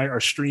 Casey and I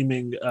are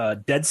streaming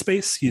Dead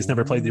Space. He's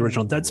never played the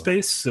original Dead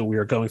Space, so we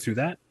are going through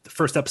that. The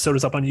first episode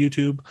is up on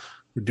YouTube.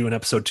 We're doing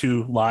episode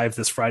 2 live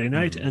this Friday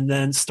night. And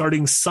then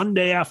starting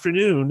Sunday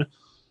afternoon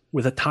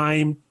with a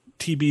time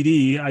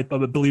TBD, I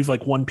believe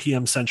like 1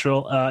 p.m.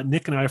 Central,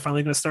 Nick and I are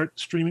finally going to start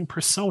streaming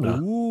Persona.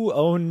 Ooh,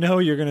 oh no,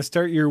 you're going to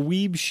start your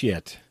weeb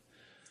shit.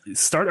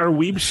 Start our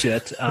weeb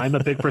shit. I'm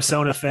a big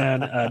Persona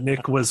fan.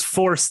 Nick was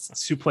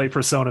forced to play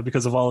Persona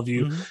because of all of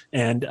you.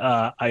 And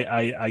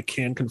I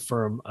can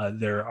confirm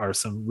there are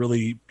some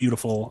really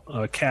beautiful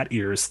cat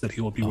ears that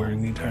he will be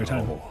wearing the entire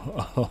time.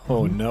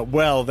 Oh no.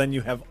 Well, then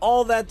you have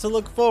all that to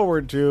look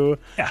forward to.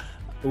 Yeah.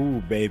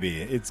 Ooh,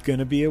 baby, it's going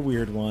to be a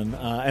weird one.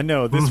 And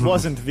no, this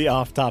wasn't the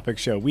off-topic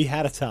show. We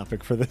had a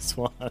topic for this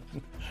one,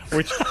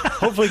 which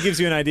hopefully gives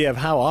you an idea of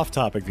how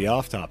off-topic the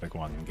off-topic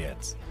one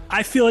gets.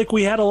 I feel like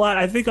we had a lot.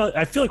 I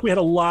feel like we had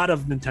a lot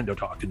of Nintendo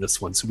talk in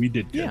this one, so we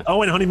did good. Yeah.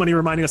 Oh, and Honey Money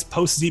reminding us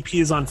Post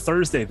ZP is on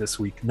Thursday this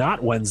week,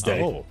 not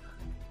Wednesday. Oh.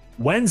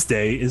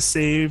 Wednesday is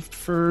saved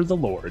for the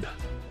Lord.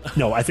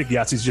 No, I think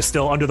Yassi's just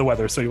still under the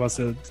weather, so he wants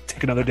to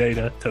take another day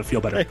to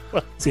feel better.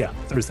 So yeah,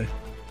 Thursday.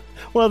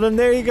 Well, then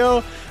there you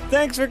go.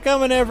 Thanks for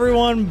coming,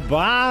 everyone.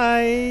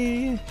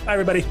 Bye. Bye,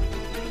 everybody.